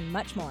route, and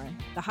much more.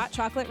 The Hot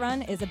Chocolate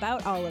Run is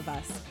about all of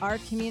us, our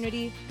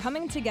community,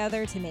 coming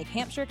together to make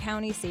Hampshire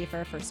County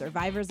safer for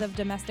survivors of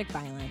domestic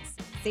violence.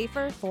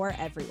 Safer for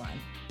everyone.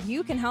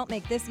 You can help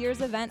make this year's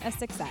event a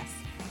success.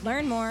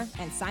 Learn more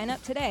and sign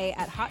up today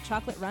at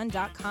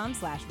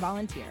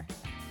hotchocolaterun.com/volunteer.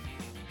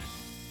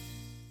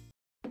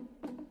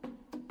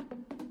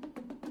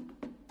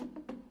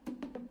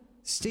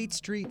 State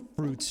Street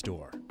Fruit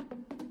Store.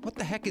 What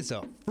the heck is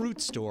a fruit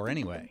store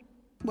anyway?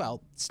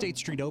 Well, State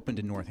Street opened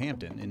in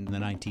Northampton in the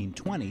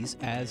 1920s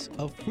as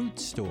a fruit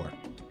store,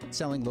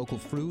 selling local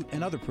fruit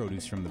and other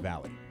produce from the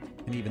valley.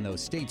 And even though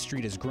State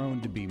Street has grown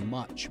to be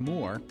much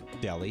more,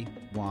 deli,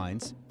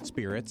 wines,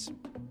 spirits,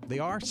 they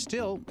are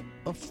still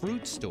a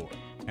fruit store.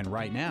 And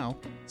right now,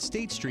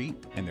 State Street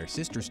and their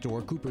sister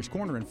store, Cooper's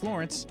Corner in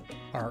Florence,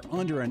 are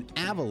under an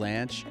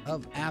avalanche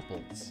of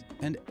apples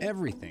and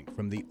everything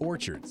from the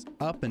orchards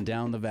up and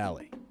down the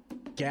valley.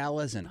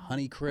 Galas and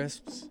Honey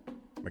Crisps,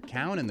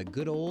 McCown and the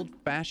good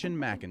old-fashioned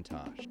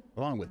Macintosh,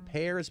 along with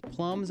pears,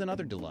 plums, and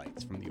other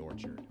delights from the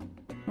orchard.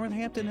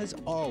 Northampton has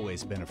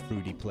always been a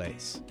fruity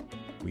place.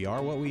 We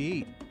are what we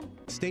eat.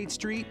 State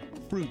Street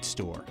Fruit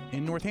Store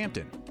in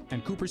Northampton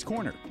and Cooper's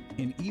Corner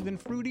in even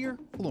fruitier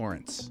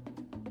Florence.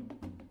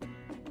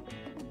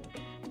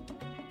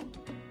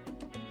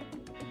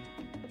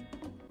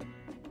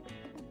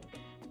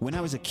 When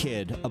I was a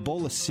kid, a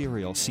bowl of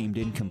cereal seemed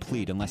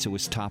incomplete unless it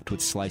was topped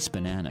with sliced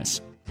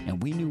bananas.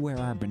 And we knew where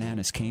our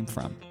bananas came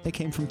from. They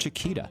came from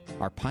Chiquita,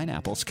 our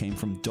pineapples came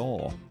from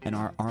Dole, and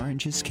our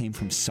oranges came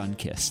from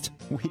Sunkist.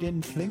 We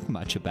didn't think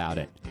much about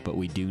it, but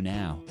we do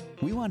now.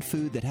 We want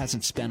food that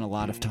hasn't spent a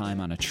lot of time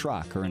on a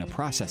truck or in a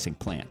processing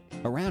plant.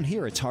 Around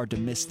here, it's hard to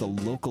miss the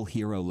Local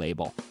Hero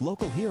label.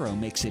 Local Hero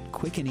makes it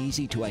quick and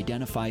easy to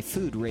identify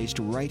food raised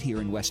right here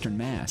in Western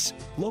Mass.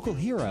 Local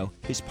Hero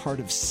is part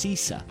of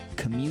CISA,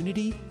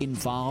 Community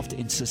Involved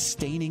in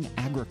Sustaining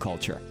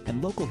Agriculture.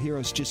 And Local Hero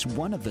is just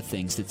one of the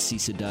things that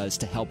CISA does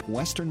to help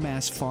Western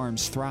Mass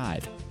farms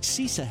thrive.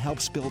 CISA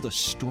helps build a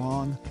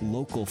strong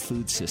local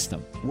food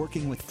system,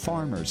 working with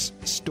farmers,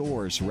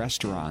 stores,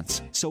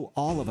 restaurants, so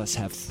all of us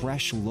have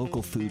fresh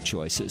local food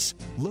choices.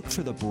 Look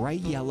for the bright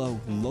yellow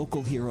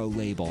Local Hero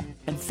label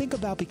and think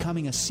about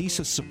becoming a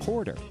CISA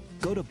supporter.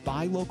 Go to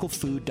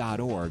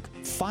buylocalfood.org,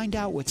 find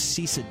out what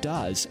CISA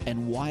does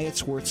and why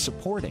it's worth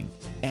supporting,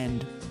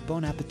 and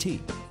bon appetit.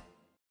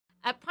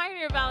 At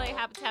Pioneer Valley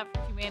Habitat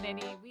for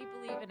Humanity, we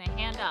believe in a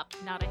hand up,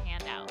 not a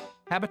handout.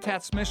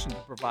 Habitat's mission to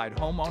provide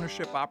home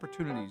ownership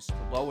opportunities to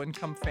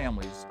low-income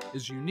families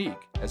is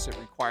unique, as it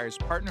requires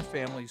partner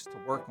families to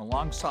work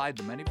alongside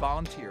the many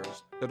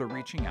volunteers that are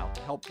reaching out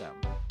to help them.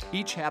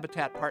 Each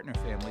Habitat partner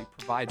family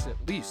provides at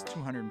least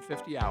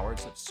 250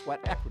 hours of sweat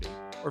equity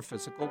or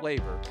physical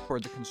labor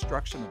toward the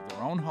construction of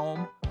their own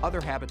home,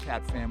 other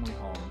Habitat family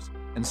homes,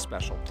 and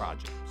special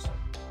projects.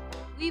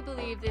 We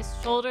believe this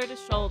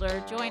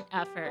shoulder-to-shoulder joint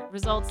effort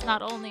results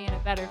not only in a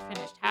better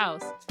finished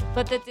house,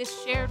 but that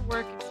this shared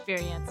work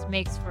experience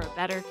makes for a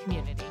better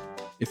community.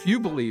 If you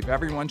believe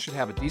everyone should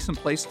have a decent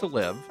place to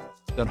live,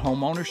 that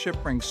home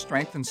ownership brings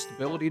strength and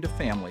stability to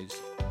families,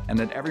 and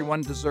that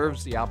everyone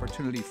deserves the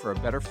opportunity for a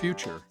better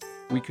future,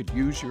 we could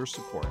use your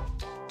support.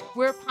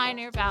 We're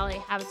Pioneer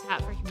Valley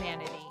Habitat for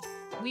Humanity.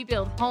 We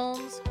build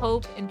homes,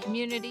 hope, and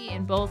community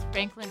in both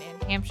Franklin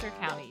and Hampshire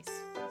counties.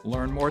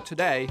 Learn more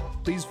today.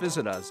 Please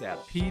visit us at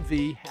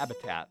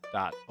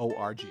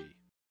pvhabitat.org.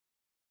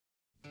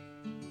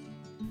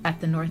 At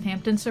the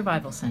Northampton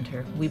Survival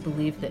Center, we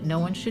believe that no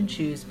one should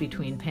choose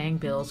between paying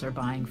bills or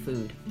buying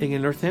food. En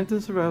el Northampton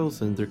Survival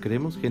Center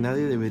creemos que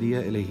nadie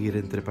debería elegir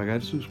entre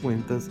pagar sus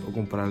cuentas o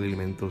comprar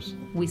alimentos.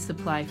 We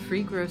supply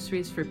free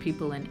groceries for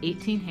people in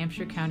 18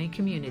 Hampshire County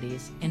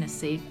communities in a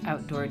safe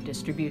outdoor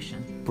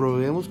distribution.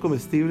 Proveemos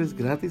comestibles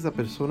gratis a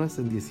personas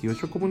en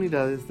 18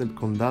 comunidades del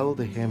condado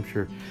de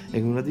Hampshire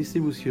en una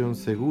distribución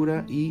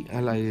segura y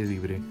al aire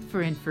libre.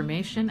 For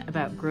information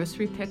about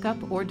grocery pickup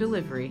or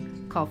delivery,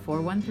 call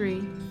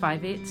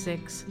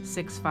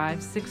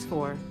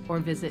 413-586-6564 or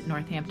visit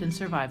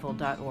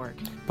northamptonsurvival.org.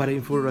 Para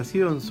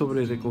información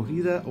sobre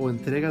recogida o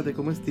entrega de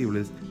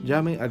comestibles,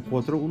 llame al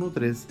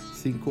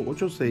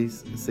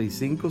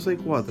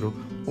 413-586-6564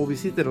 o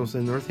visítenos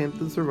en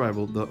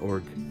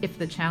northamptonsurvival.org. If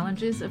the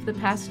challenges of the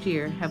past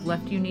year have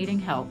left you needing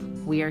help,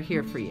 we are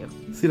here for you.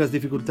 Si las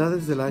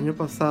dificultades del año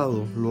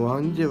pasado lo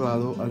han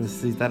llevado a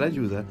necesitar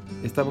ayuda,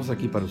 estamos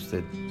aquí para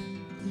usted.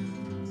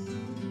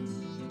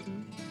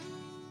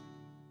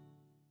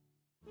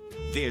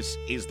 This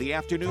is the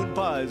Afternoon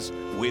Buzz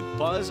with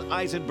Buzz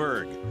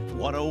Eisenberg,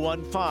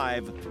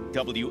 101.5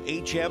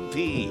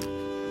 WHMP.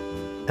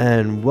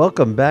 And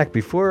welcome back.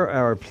 Before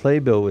our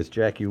playbill with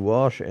Jackie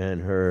Walsh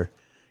and her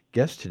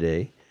guest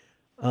today,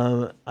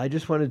 I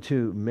just wanted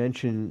to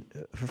mention,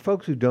 for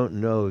folks who don't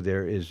know,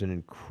 there is an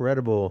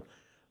incredible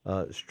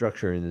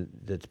structure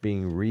that's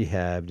being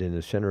rehabbed in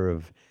the center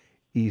of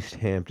East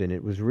Hampton.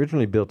 It was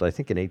originally built, I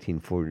think, in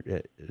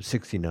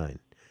 1869.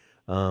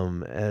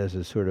 As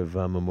a sort of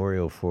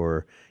memorial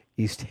for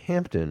East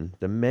Hampton,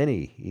 the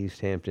many East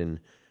Hampton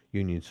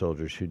Union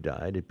soldiers who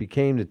died. It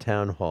became the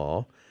town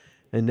hall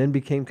and then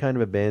became kind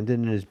of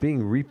abandoned and is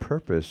being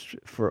repurposed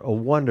for a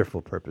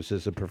wonderful purpose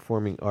as a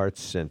performing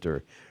arts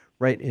center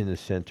right in the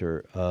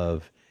center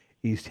of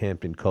East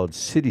Hampton called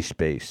City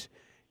Space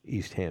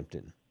East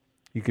Hampton.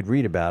 You could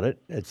read about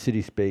it at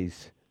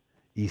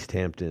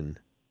cityspaceeasthampton,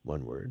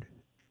 one word,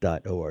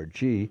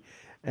 .org.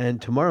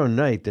 And tomorrow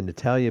night, the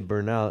Natalia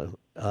Bernal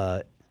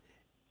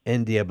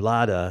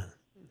Endiablada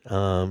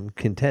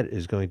Quintet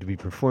is going to be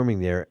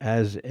performing there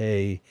as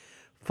a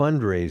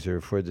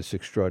fundraiser for this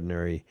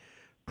extraordinary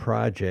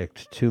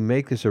project to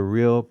make this a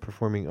real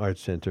performing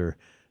arts center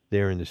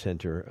there in the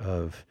center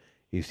of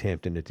East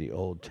Hampton at the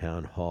Old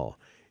Town Hall.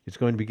 It's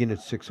going to begin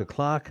at 6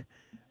 o'clock.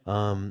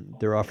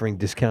 They're offering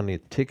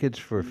discounted tickets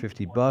for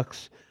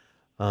 $50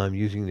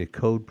 using the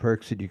code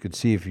perks that you could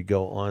see if you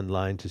go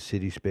online to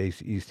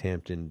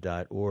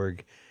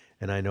cityspaceeasthampton.org.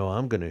 And I know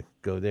I'm going to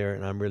go there,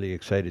 and I'm really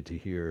excited to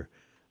hear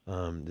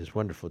this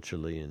wonderful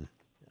Chilean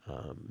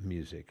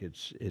music.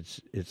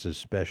 It's a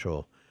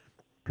special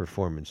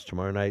performance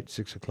tomorrow night,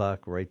 6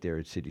 o'clock, right there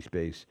at City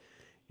Space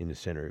in the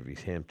center of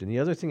East Hampton. The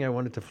other thing I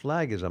wanted to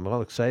flag is I'm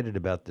all excited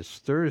about this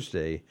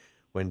Thursday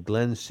when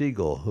Glenn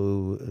Siegel,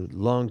 who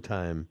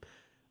longtime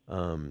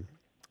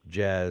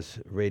jazz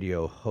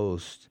radio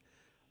host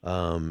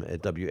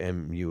at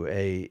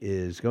WMUA,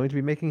 is going to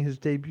be making his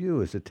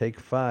debut as a Take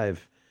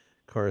 5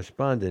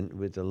 correspondent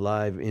with a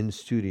live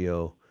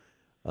in-studio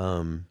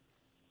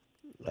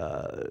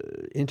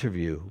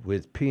interview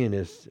with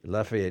pianist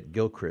Lafayette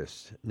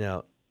Gilchrist.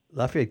 Now,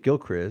 Lafayette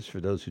Gilchrist,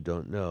 for those who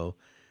don't know,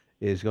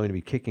 is going to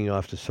be kicking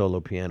off the solo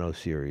piano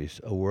series,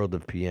 A World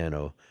of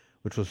Piano,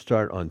 which will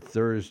start on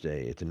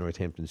Thursday at the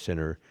Northampton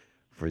Center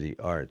for the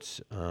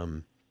Arts.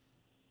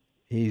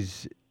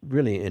 He's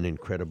really an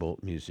incredible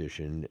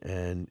musician,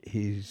 and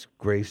he's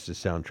graced the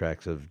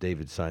soundtracks of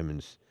David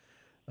Simon's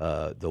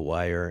The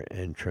Wire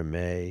and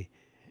Treme.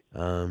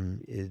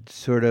 It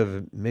sort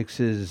of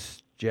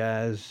mixes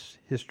jazz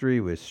history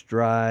with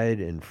stride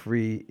and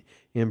free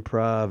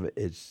improv.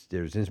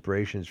 There's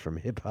inspirations from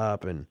hip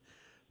hop and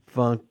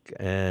funk,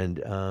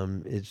 and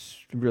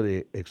it's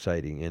really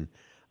exciting. And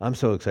I'm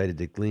so excited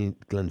that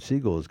Glenn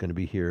Siegel is going to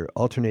be here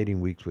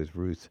alternating weeks with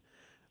Ruth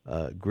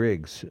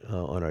Griggs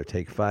on our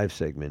Take 5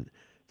 segment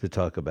to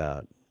talk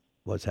about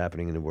what's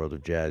happening in the world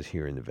of jazz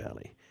here in the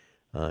Valley.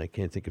 I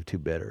can't think of two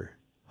better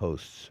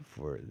hosts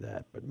for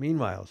that. But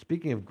meanwhile,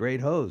 speaking of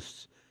great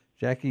hosts,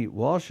 Jackie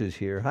Walsh is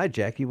here. Hi,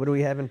 Jackie. What do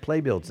we have in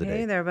Playbill today?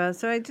 Hey there, Buzz.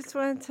 So I just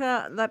wanted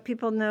to let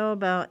people know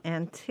about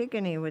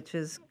Antigone, which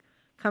is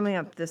coming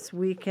up this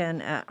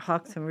weekend at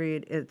Hawks and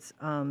Reed. It's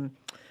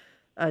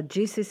a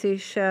GCC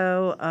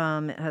show.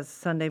 It has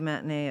Sunday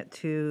matinee at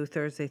 2,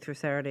 Thursday through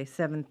Saturday,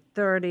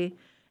 7:30.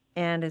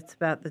 And it's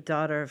about the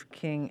daughter of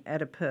King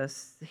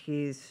Oedipus.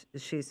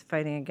 She's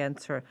fighting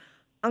against her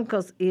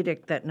uncle's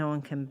edict that no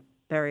one can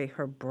bury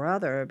her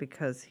brother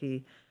because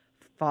he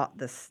fought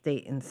the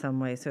state in some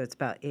way. So it's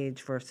about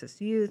age versus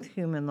youth,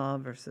 human law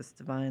versus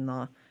divine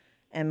law,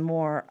 and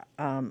more.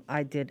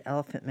 I did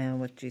Elephant Man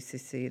with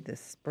GCC this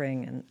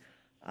spring,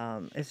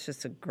 and it's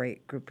just a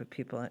great group of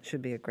people, and it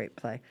should be a great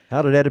play.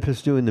 How did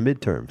Oedipus do in the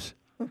midterms?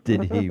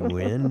 Did he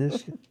win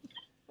this?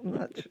 I'm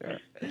not sure.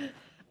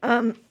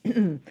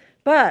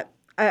 But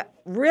I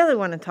really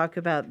want to talk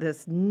about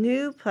this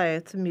new play.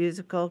 It's a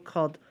musical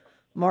called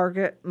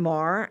Margaret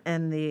Marr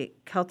and the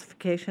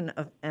Celtification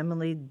of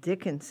Emily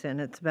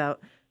Dickinson. It's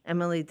about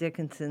Emily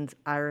Dickinson's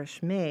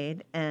Irish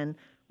maid. And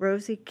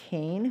Rosie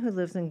Kane, who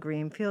lives in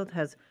Greenfield,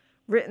 has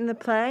written the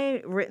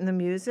play, written the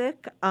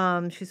music.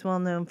 She's well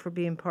known for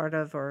being part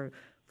of or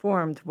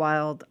formed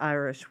Wild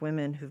Irish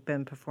Women, who've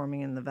been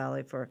performing in the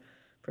Valley for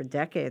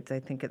decades,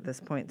 I think, at this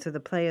point. So the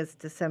play is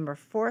December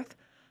 4th.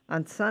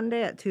 On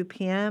Sunday at 2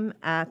 p.m.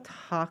 at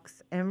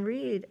Hawks and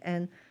Reed.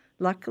 And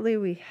luckily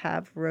we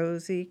have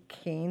Rosie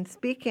Kane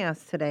speaking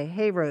us today.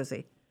 Hey,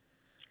 Rosie.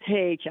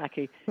 Hey,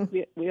 Jackie.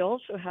 we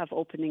also have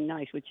opening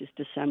night, which is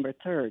December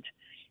 3rd.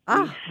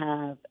 We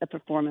have a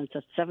performance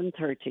at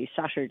 7:30,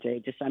 Saturday,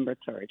 December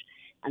 3rd.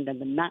 And then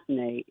the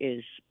matinee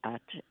is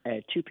at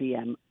 2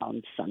 p.m.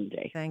 on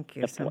Sunday. Thank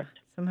you.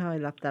 Somehow I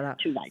left that out.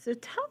 2 nights. So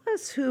tell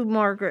us who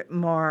Margaret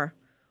Marr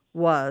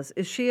was.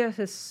 Is she a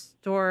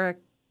historic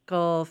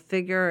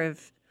figure,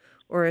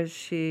 or is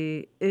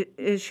she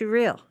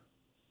real?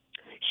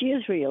 She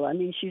is real. I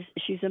mean,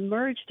 she's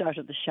emerged out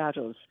of the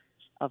shadows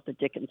of the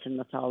Dickinson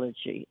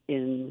mythology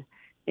in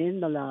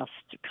the last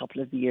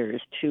couple of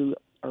years. 2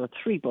 or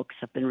 3 books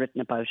have been written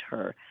about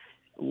her.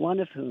 One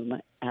of whom,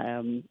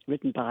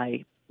 written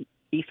by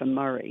Aoife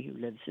Murray,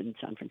 who lives in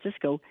San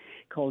Francisco,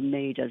 called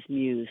Maida's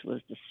Muse,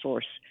 was the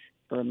source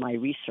for my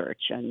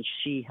research, and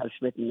she has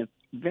written a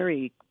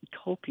very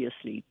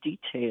copiously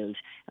detailed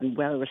and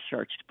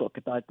well-researched book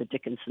about the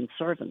Dickinson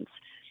servants.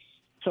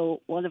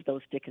 So one of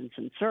those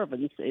Dickinson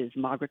servants is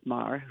Margaret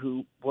Marr,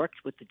 who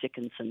worked with the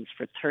Dickinsons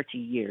for 30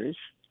 years,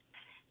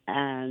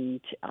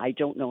 and I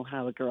don't know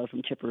how a girl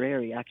from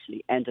Tipperary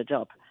actually ended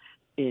up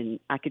in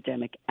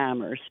academic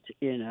Amherst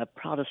in a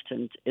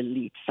Protestant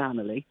elite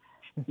family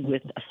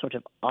with a sort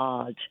of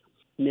odd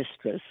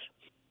mistress,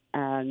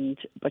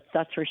 but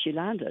that's where she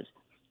landed.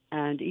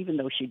 And even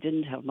though she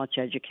didn't have much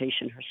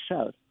education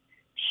herself,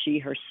 she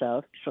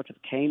herself sort of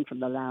came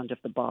from the land of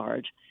the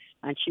bard,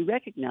 and she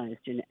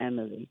recognized in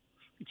Emily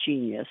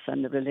genius,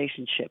 and the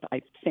relationship,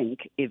 I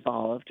think,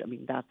 evolved. I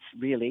mean, that's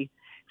really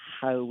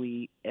how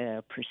we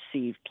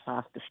perceive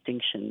class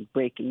distinction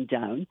breaking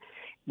down,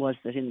 was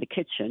that in the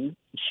kitchen,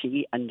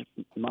 she and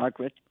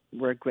Margaret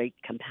were great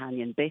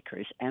companion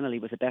bakers. Emily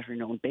was a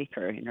better-known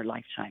baker in her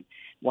lifetime,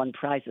 won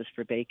prizes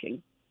for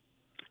baking,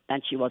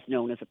 and she was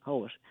known as a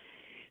poet.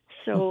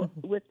 So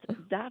with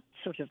that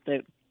sort of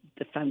the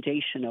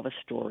foundation of a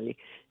story,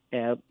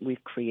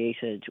 we've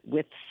created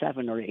with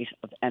 7 or 8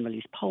 of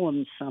Emily's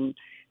poems, some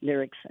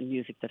lyrics and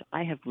music that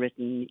I have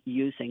written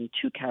using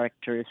 2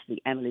 characters.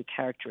 The Emily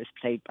character is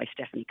played by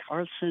Stephanie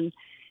Carlson.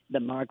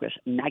 The Margaret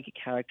Maggie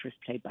character is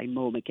played by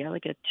Mo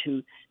McGilligan,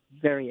 2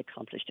 very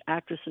accomplished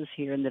actresses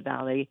here in the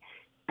Valley.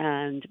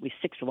 And we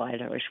 6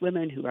 wild Irish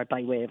women who are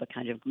by way of a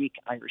kind of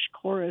Greek-Irish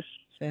chorus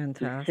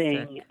Fantastic. who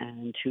sing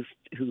and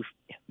who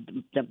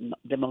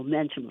the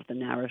momentum of the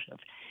narrative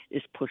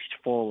is pushed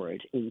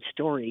forward in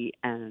story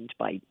and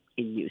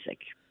in music.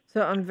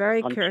 So I'm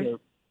very curious.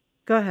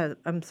 Go ahead.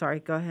 I'm sorry.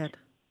 Go ahead.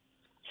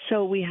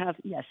 So we have,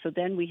 so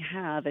then we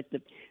have at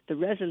the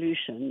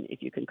resolution,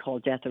 if you can call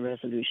death a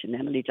resolution.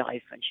 Emily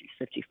died when she was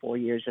 54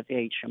 years of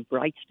age from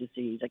Bright's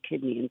disease, a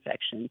kidney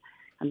infection,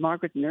 and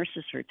Margaret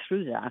nurses her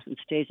through that and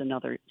stays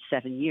another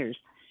 7 years.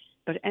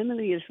 But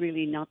Emily is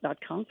really not that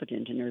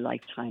confident in her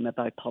lifetime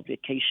about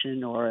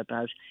publication or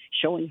about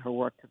showing her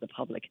work to the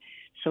public.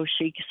 So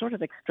she sort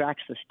of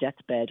extracts this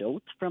deathbed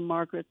oath from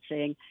Margaret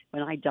saying,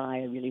 when I die,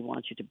 I really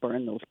want you to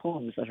burn those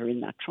poems that are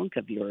in that trunk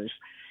of yours.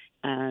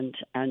 And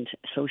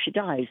so she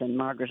dies, and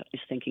Margaret is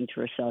thinking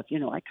to herself,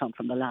 I come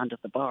from the land of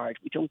the bard.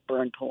 We don't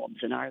burn poems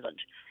in Ireland.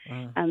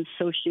 And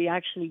so she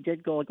actually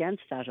did go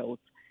against that oath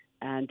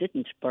and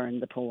didn't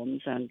burn the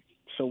poems. And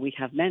so we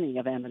have many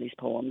of Emily's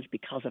poems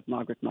because of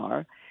Margaret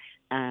Marr.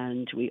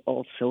 And we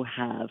also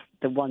have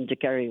the one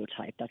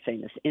daguerreotype, that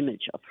famous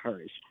image of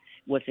hers,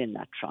 was in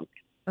that trunk.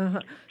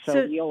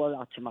 So we owe a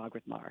lot to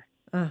Margaret Marr.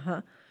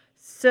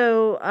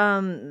 So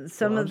I'm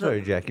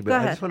sorry, Jackie, but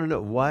I just want to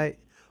know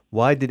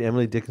why did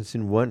Emily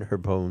Dickinson want her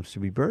poems to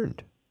be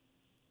burned?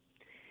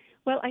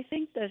 Well, I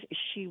think that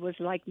she was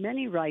like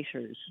many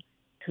writers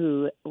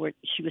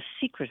she was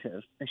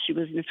secretive. She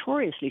was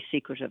notoriously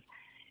secretive.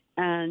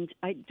 And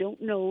I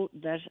don't know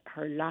that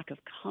her lack of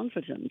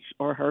confidence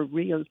or her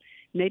real,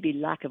 maybe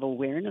lack of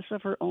awareness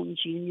of her own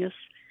genius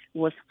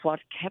was what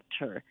kept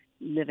her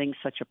living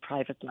such a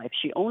private life.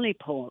 She only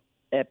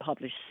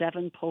published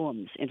 7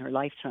 poems in her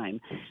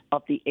lifetime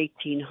of the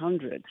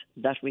 1800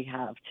 that we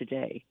have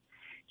today.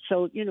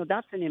 So,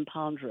 that's an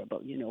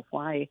imponderable.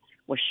 Why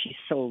was she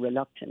so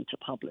reluctant to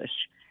publish?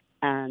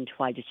 And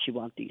why did she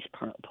want these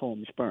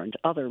poems burned?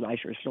 Other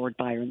writers, Lord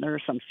Byron, there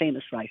are some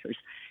famous writers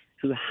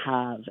who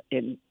have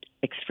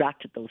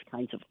extracted those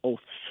kinds of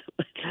oaths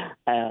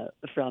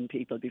from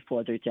people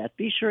before their death.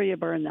 Be sure you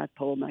burn that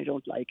poem. I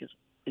don't like it.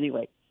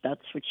 Anyway,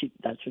 that's what she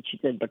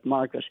did. But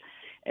Margaret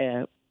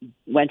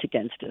went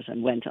against it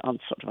and went on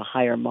sort of a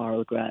higher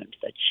moral ground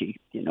that she,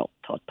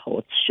 thought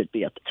poets should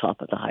be at the top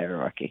of the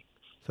hierarchy.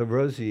 So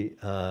Rosie,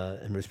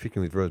 and we're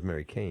speaking with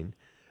Rosemary Kane,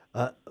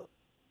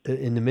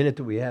 in the minute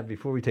that we have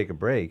before we take a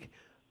break,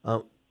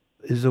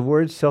 is the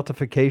word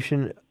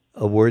celtification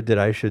a word that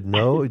I should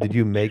know? Did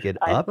you make it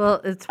up?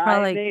 Well, it's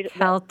probably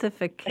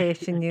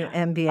Celtification, you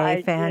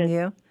MBA fan,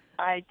 you.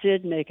 I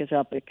did make it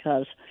up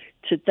because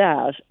to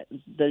that,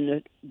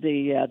 the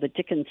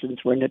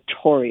Dickinsons were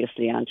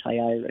notoriously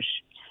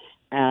anti-Irish.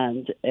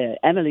 And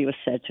Emily was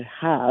said to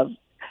have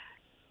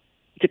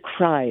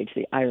decried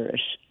the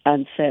Irish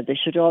and said they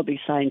should all be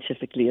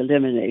scientifically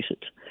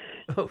eliminated.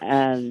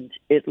 And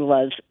it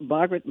was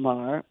Margaret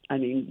Marr.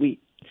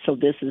 So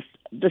this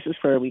is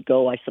where we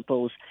go, I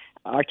suppose.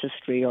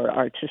 Artistry or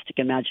artistic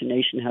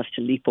imagination has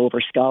to leap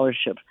over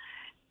scholarship.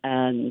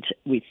 And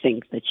we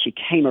think that she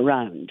came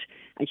around.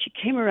 And she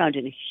came around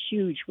in a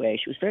huge way.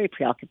 She was very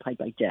preoccupied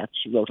by death.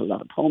 She wrote a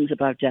lot of poems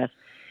about death.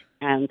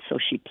 And so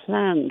she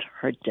planned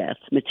her death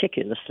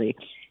meticulously.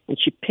 And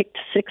she picked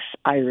 6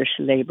 Irish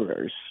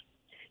labourers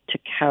to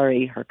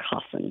carry her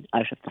coffin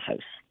out of the house.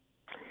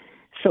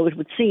 So it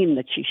would seem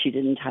that she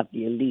didn't have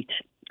the elite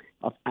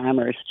of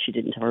Amherst. She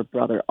didn't have her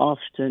brother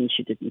Austin.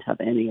 She didn't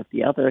have any of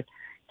the other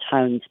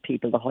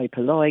townspeople, the hoi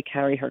polloi,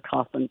 carry her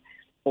coffin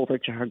over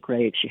to her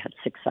grave. She had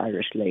 6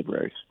 Irish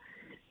labourers.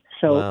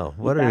 So wow,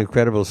 what an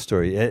incredible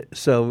story.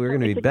 So we're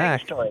going to be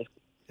back. Story.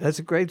 That's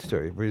a great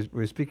story.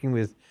 We're speaking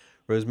with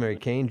Rosemary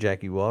Kane,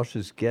 Jackie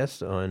Walsh's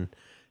guest on,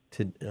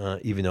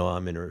 even though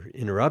I'm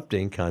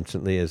interrupting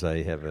constantly as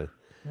I have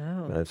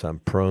as I'm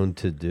prone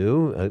to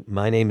do.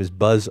 My name is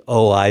Buzz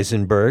O.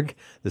 Eisenberg,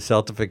 the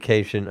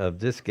Celtification of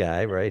this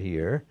guy right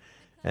here.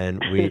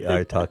 And we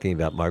are talking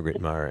about Margaret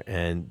Marr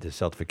and the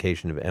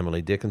Celtification of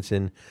Emily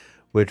Dickinson,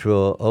 which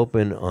will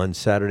open on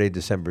Saturday,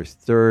 December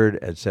 3rd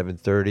at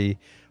 7:30.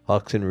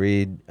 Hawks and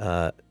Reed,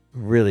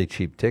 really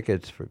cheap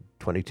tickets for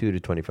 $22 to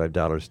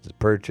 $25 to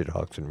purchase at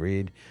Hawks and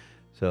Reed.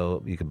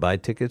 So you can buy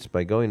tickets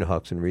by going to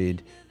Hawks and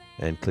Reed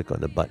and click on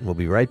the button. We'll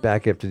be right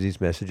back after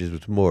these messages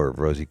with more of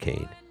Rosie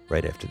Kane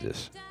right after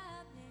this.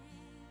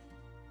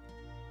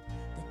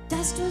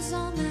 Dust was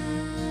on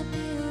my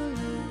pillow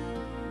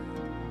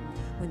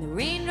when the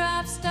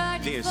raindrops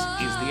started. This is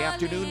the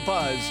Afternoon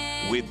Buzz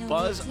with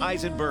Buzz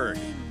Eisenberg,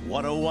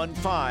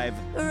 101.5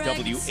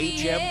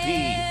 WHMP.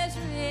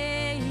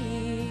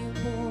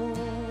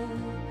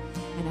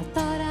 And I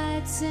thought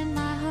I'd send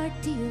my heart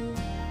to you,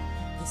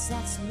 'cause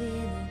that's the way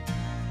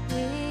the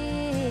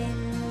wind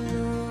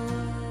blows.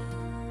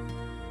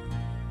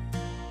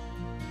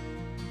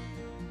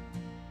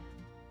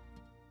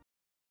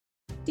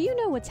 Do you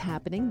know what's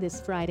happening this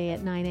Friday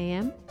at 9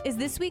 a.m.? Is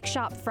this week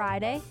Shop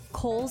Friday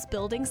Kohl's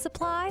Building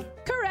Supply?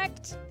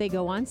 Correct. They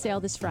go on sale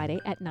this Friday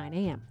at 9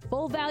 a.m.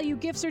 Full value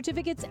gift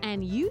certificates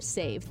and you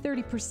save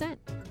 30%.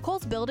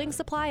 Cole's Building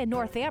Supply in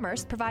North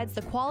Amherst provides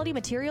the quality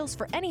materials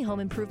for any home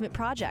improvement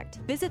project.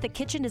 Visit the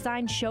Kitchen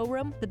Design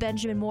Showroom, the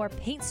Benjamin Moore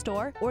Paint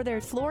Store, or their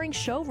flooring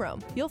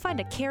showroom. You'll find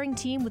a caring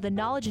team with the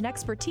knowledge and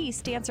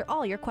expertise to answer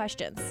all your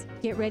questions.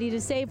 Get ready to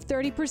save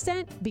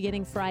 30%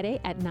 beginning Friday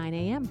at 9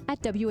 a.m.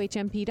 at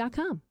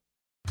WHMP.com.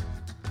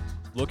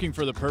 Looking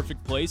for the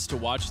perfect place to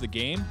watch the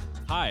game?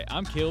 Hi,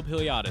 I'm Caleb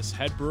Heliadis,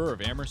 head brewer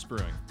of Amherst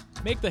Brewing.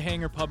 Make the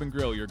Hangar Pub &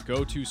 Grill your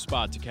go-to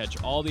spot to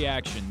catch all the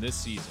action this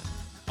season.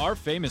 Our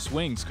famous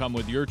wings come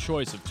with your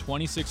choice of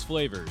 26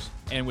 flavors,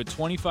 and with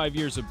 25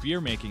 years of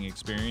beer making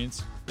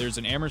experience, there's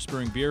an Amherst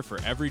Brewing beer for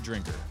every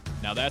drinker.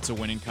 Now that's a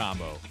winning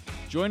combo.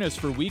 Join us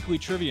for weekly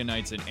trivia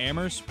nights in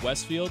Amherst,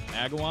 Westfield,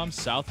 Agawam,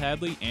 South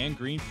Hadley, and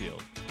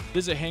Greenfield.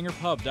 Visit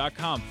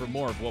hangarpub.com for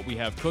more of what we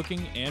have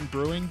cooking and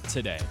brewing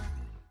today.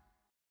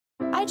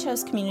 I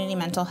chose community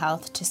mental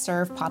health to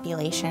serve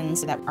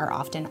populations that are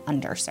often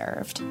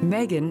underserved.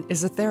 Megan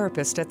is a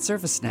therapist at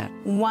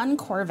ServiceNet. One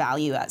core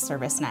value at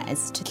ServiceNet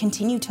is to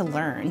continue to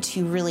learn,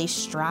 to really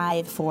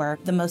strive for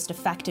the most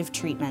effective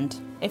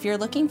treatment. If you're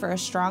looking for a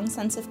strong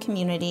sense of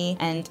community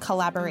and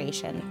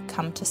collaboration,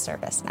 come to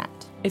ServiceNet.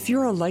 If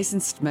you're a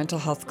licensed mental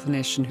health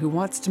clinician who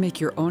wants to make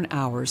your own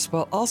hours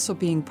while also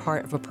being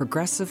part of a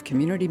progressive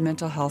community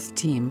mental health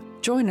team,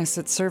 join us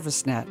at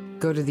ServiceNet.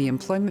 Go to the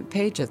employment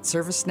page at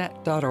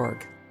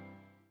servicenet.org.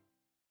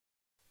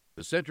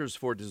 The Centers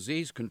for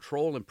Disease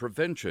Control and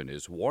Prevention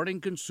is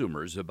warning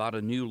consumers about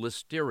a new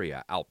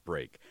listeria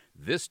outbreak,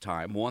 this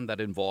time one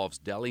that involves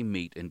deli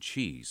meat and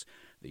cheese.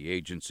 The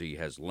agency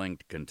has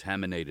linked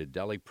contaminated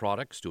deli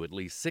products to at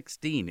least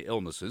 16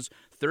 illnesses,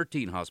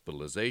 13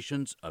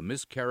 hospitalizations, a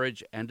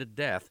miscarriage, and a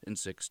death in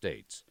 6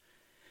 states.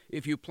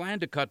 If you plan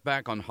to cut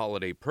back on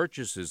holiday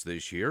purchases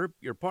this year,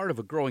 you're part of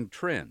a growing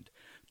trend.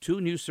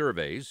 2 new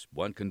surveys,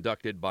 one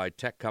conducted by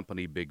tech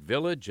company Big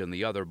Village and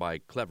the other by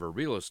Clever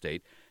Real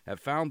Estate, have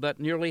found that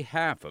nearly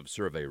half of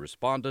survey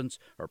respondents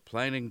are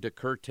planning to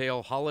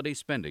curtail holiday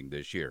spending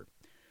this year.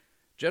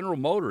 General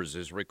Motors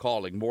is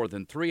recalling more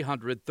than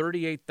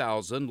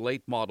 338,000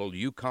 late-model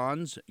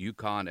Yukons,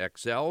 Yukon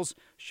XLs,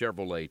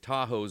 Chevrolet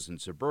Tahoes and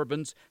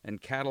Suburbans,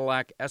 and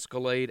Cadillac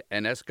Escalade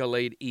and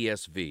Escalade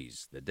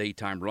ESVs. The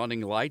daytime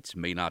running lights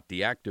may not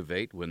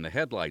deactivate when the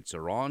headlights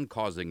are on,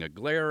 causing a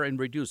glare and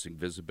reducing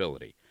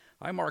visibility.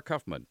 I'm Mark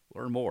Huffman.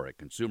 Learn more at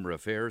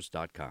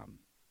consumeraffairs.com.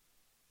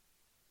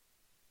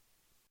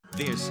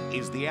 This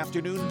is the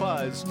Afternoon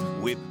Buzz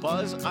with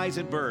Buzz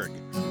Eisenberg,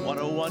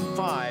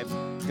 101.5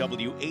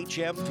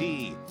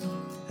 WHMP.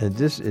 And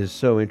this is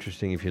so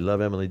interesting if you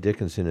love Emily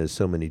Dickinson, as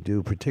so many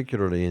do,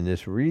 particularly in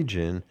this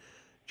region.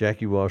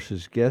 Jackie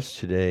Walsh's guest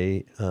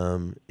today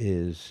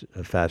is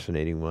a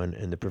fascinating one,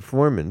 and the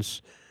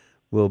performance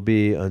will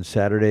be on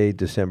Saturday,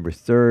 December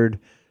 3rd,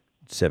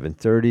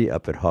 7:30,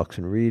 up at Hawks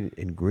and Reed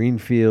in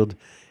Greenfield.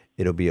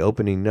 It'll be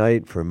opening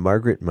night for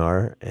Margaret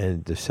Marr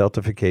and the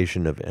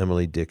Celtification of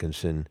Emily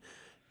Dickinson.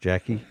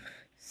 Jackie?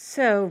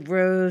 So,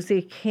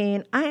 Rosie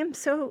Keane, I am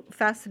so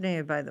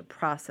fascinated by the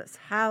process.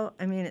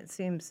 It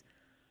seems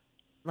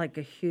like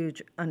a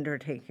huge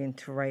undertaking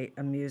to write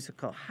a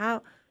musical. How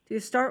do you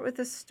start with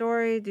the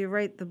story? Do you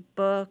write the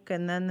book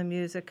and then the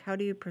music? How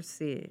do you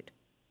proceed?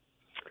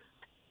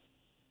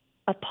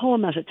 A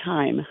poem at a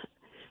time.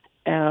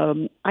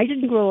 I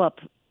didn't grow up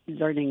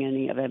learning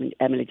any of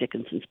Emily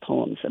Dickinson's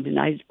poems.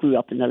 I grew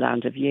up in the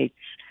land of Yeats,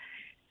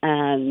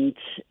 and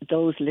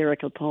those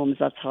lyrical poems,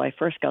 that's how I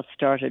first got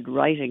started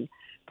writing,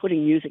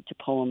 putting music to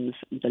poems.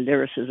 The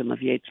lyricism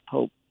of Yeats'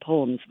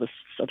 poems was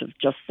sort of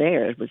just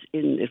there. It was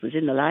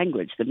in the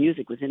language. The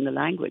music was in the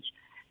language.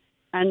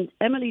 And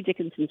Emily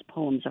Dickinson's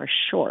poems are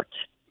short,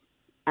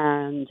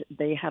 and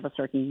they have a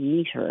certain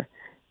meter,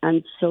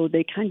 and so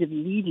they kind of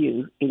lead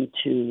you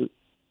into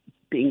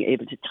being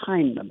able to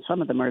time them.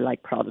 Some of them are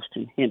like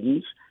Protestant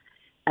hymns,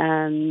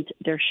 and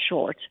they're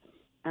short,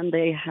 and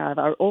they have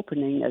our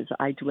opening as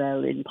I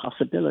Dwell in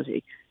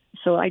Possibility.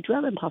 So I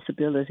Dwell in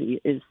Possibility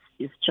is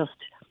just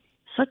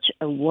such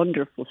a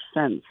wonderful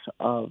sense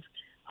of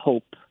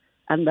hope.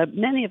 And that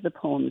many of the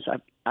poems are,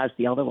 as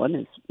the other one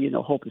is,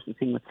 hope is the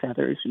thing with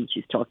feathers, and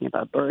she's talking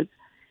about birds.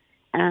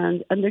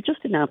 And they're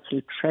just an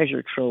absolute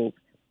treasure trove.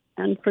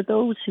 And for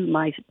those who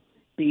might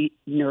be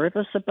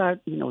nervous about,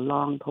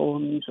 long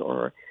poems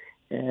or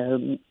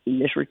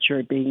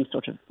literature being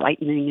sort of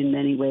frightening in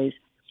many ways,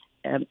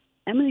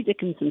 Emily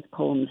Dickinson's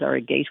poems are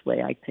a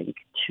gateway, I think,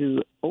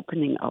 to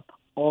opening up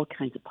all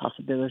kinds of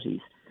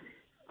possibilities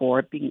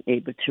for being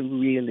able to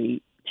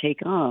really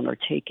take on or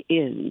take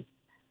in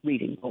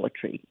reading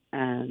poetry.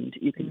 And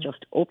you can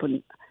just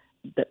open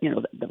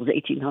those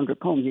 1,800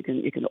 poems. You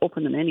can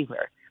open them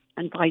anywhere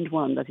and find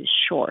one that is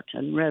short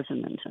and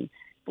resonant and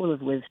full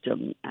of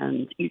wisdom,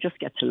 and you just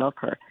get to love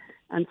her.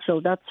 And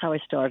so that's how I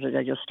started.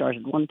 I just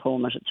started one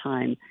poem at a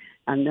time.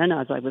 And then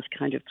as I was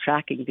kind of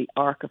tracking the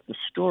arc of the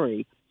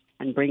story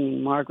and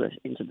bringing Margaret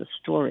into the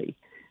story,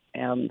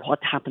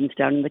 what happens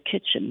down in the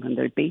kitchen when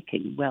they're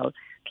baking? Well,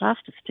 class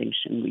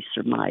distinction, we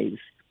surmise,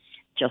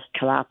 just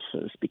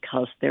collapses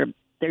because they're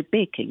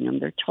baking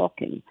and they're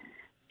talking.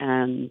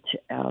 And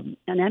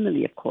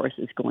Emily, of course,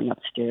 is going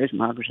upstairs.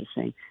 Margaret is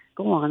saying,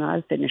 go on,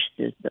 I'll finish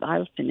this, but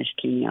I'll finish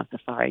cleaning out the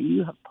fire.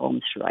 You have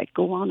poems to write.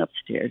 Go on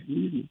upstairs,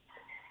 leave me.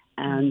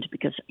 And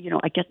because,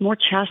 I get more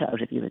chat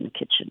out of you in the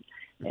kitchen.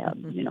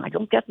 I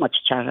don't get much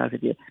chat out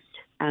of you.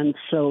 And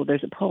so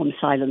there's a poem,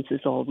 Silence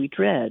is All We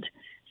Dread.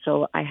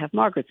 So I have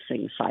Margaret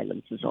sing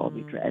Silence is All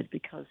We Dread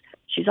because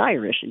she's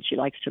Irish and she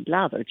likes to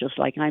blather, just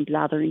like I'm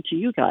blathering to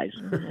you guys.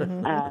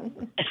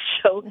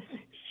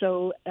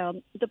 So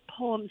the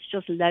poems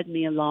just led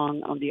me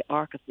along on the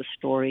arc of the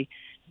story,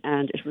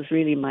 and it was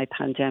really my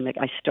pandemic.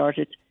 I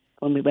started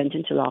when we went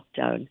into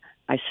lockdown.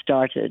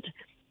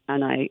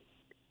 And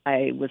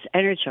I was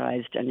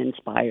energized and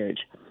inspired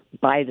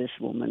by this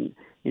woman,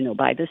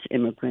 by this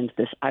immigrant,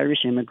 this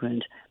Irish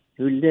immigrant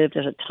who lived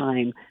at a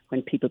time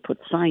when people put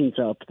signs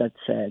up that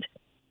said,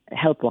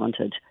 help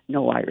wanted,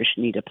 no Irish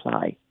need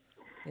apply.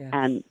 Yes.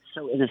 And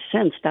so in a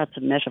sense, that's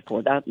a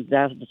metaphor, that is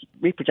a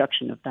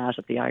reproduction of that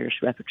at the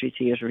Irish Repertory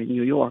Theatre in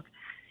New York.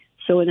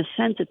 So in a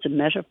sense, it's a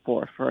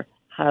metaphor for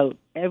how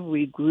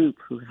every group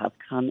who have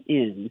come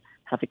in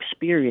have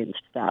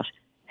experienced that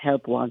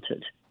help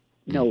wanted,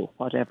 no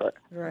whatever,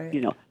 right.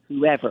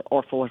 Whoever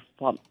or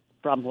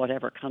from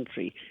whatever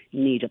country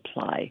need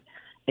apply,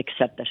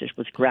 except that it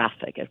was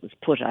graphic, it was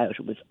put out,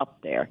 it was up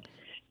there.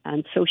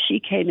 And so she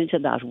came into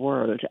that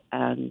world,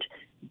 and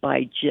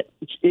by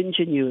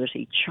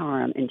ingenuity,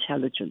 charm,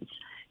 intelligence,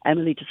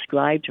 Emily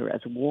described her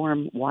as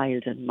warm,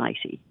 wild, and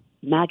mighty.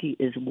 Maggie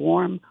is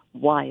warm,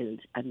 wild,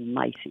 and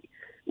mighty.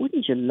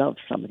 Wouldn't you love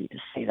somebody to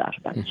say that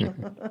about you?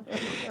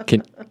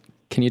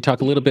 Can you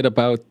talk a little bit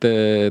about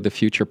the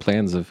future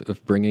plans of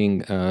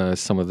bringing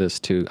some of this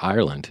to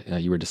Ireland?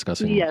 You were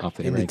discussing off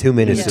the in the 2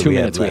 minutes, we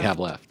have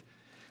left.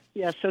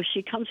 Yeah, so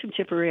she comes from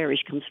Tipperary.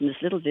 She comes from this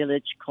little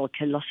village called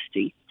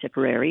Killusty,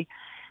 Tipperary,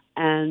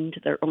 and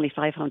there are only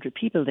 500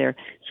 people there.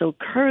 So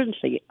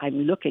currently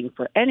I'm looking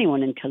for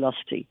anyone in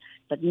Killusty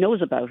that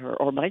knows about her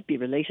or might be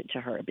related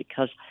to her,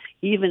 because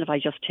even if I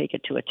just take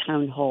it to a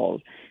town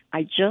hall,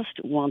 I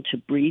just want to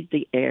breathe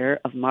the air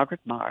of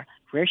Margaret Marr,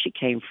 where she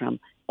came from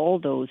all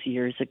those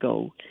years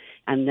ago,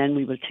 and then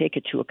we will take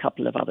it to a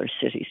couple of other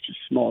cities, to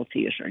small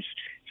theatres.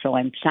 So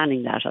I'm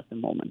planning that at the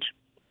moment.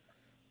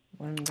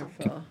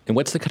 Wonderful. And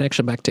what's the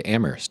connection back to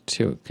Amherst,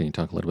 too? Can you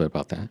talk a little bit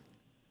about that?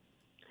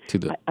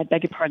 I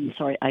beg your pardon,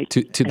 sorry.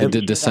 To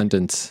the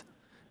descendants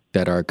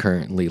that are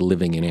currently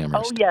living in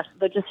Amherst. Oh, yes,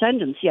 the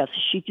descendants, yes.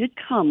 She did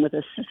come with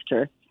a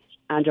sister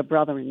and a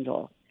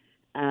brother-in-law,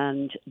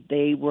 and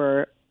they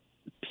were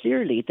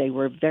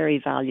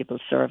very valuable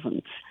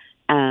servants,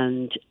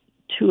 and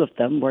two of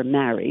them were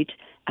married,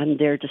 and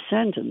their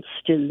descendants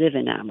still live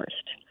in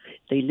Amherst.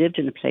 They lived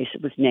in a place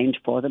that was named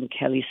for them,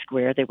 Kelly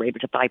Square. They were able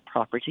to buy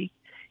property.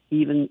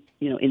 Even,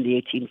 in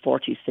the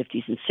 1840s,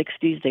 50s, and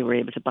 60s, they were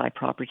able to buy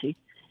property.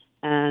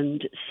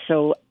 And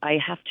so I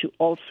have to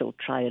also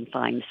try and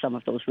find some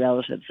of those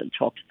relatives and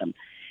talk to them.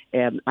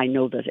 I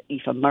know that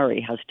Aoife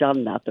Murray has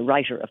done that, the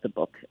writer of the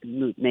book,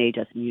 Made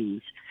as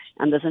Muse.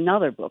 And there's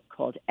another book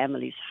called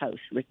Emily's House,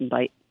 written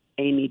by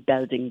Amy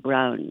Belding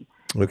Brown.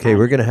 Okay,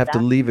 we're going to have to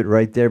leave it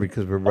right there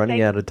because we're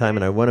running out of time,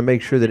 and I want to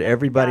make sure that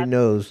everybody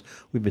knows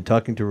we've been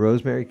talking to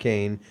Rosemary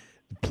Kane.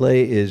 The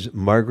play is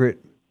Margaret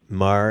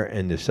Marr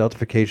and the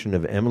Celtification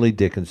of Emily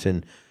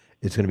Dickinson.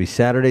 It's going to be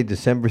Saturday,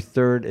 December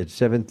 3rd at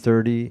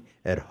 7:30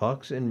 at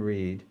Hawks and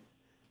Reed.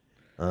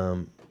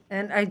 And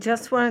I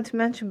just wanted to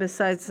mention,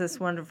 besides this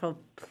wonderful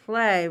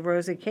play,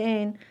 Rosie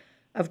Kane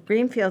of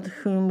Greenfield,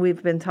 whom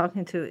we've been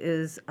talking to,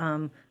 is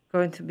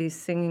going to be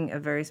singing a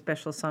very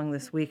special song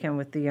this weekend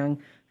with the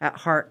Young at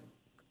Heart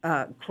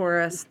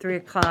chorus, 3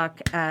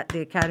 o'clock at the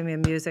Academy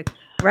of Music.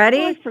 Ready?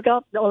 Oh, I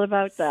forgot all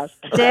about that.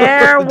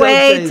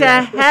 Stairway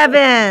to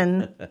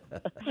Heaven.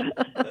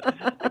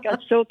 I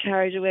got so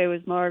carried away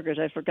with Margaret,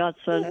 I forgot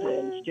Sunday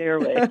and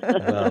Stairway.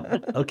 Well,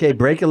 okay,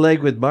 break a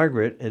leg with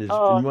Margaret. It has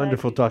been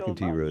wonderful talking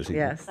to you, Rosie.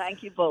 Yes.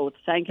 Thank you both.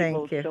 Thank you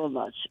both so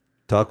much.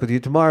 Talk with you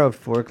tomorrow at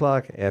 4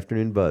 o'clock,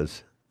 Afternoon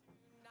Buzz.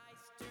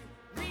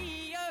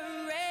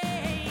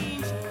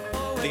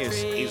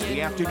 This is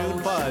the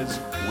Afternoon Buzz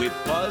with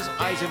Buzz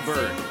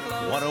Eisenberg,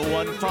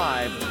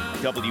 101.5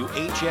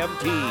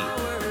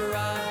 WHMP.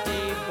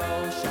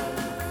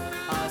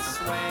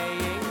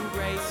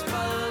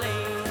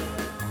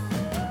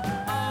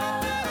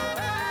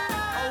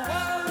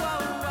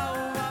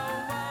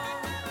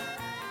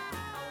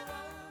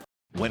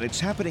 When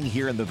it's happening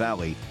here in the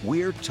Valley,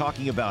 we're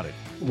talking about it.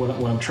 What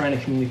I'm trying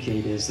to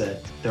communicate is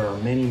that there are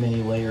many,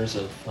 many layers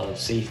of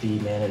safety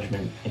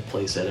management in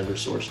place at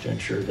Eversource to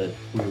ensure that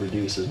we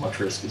reduce as much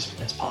risk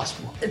as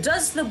possible.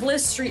 Does the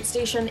Bliss Street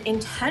station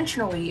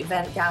intentionally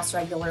vent gas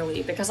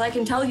regularly? Because I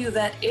can tell you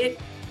that it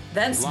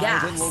vents Live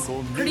gas and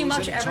local pretty news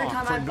much and every talk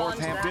time from I've gone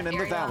to Northampton that and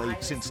the area. Valley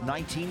since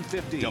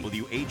 1950.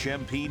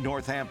 WHMP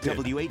Northampton,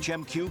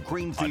 WHMQ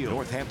Greenfield, a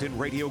Northampton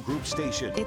Radio Group station.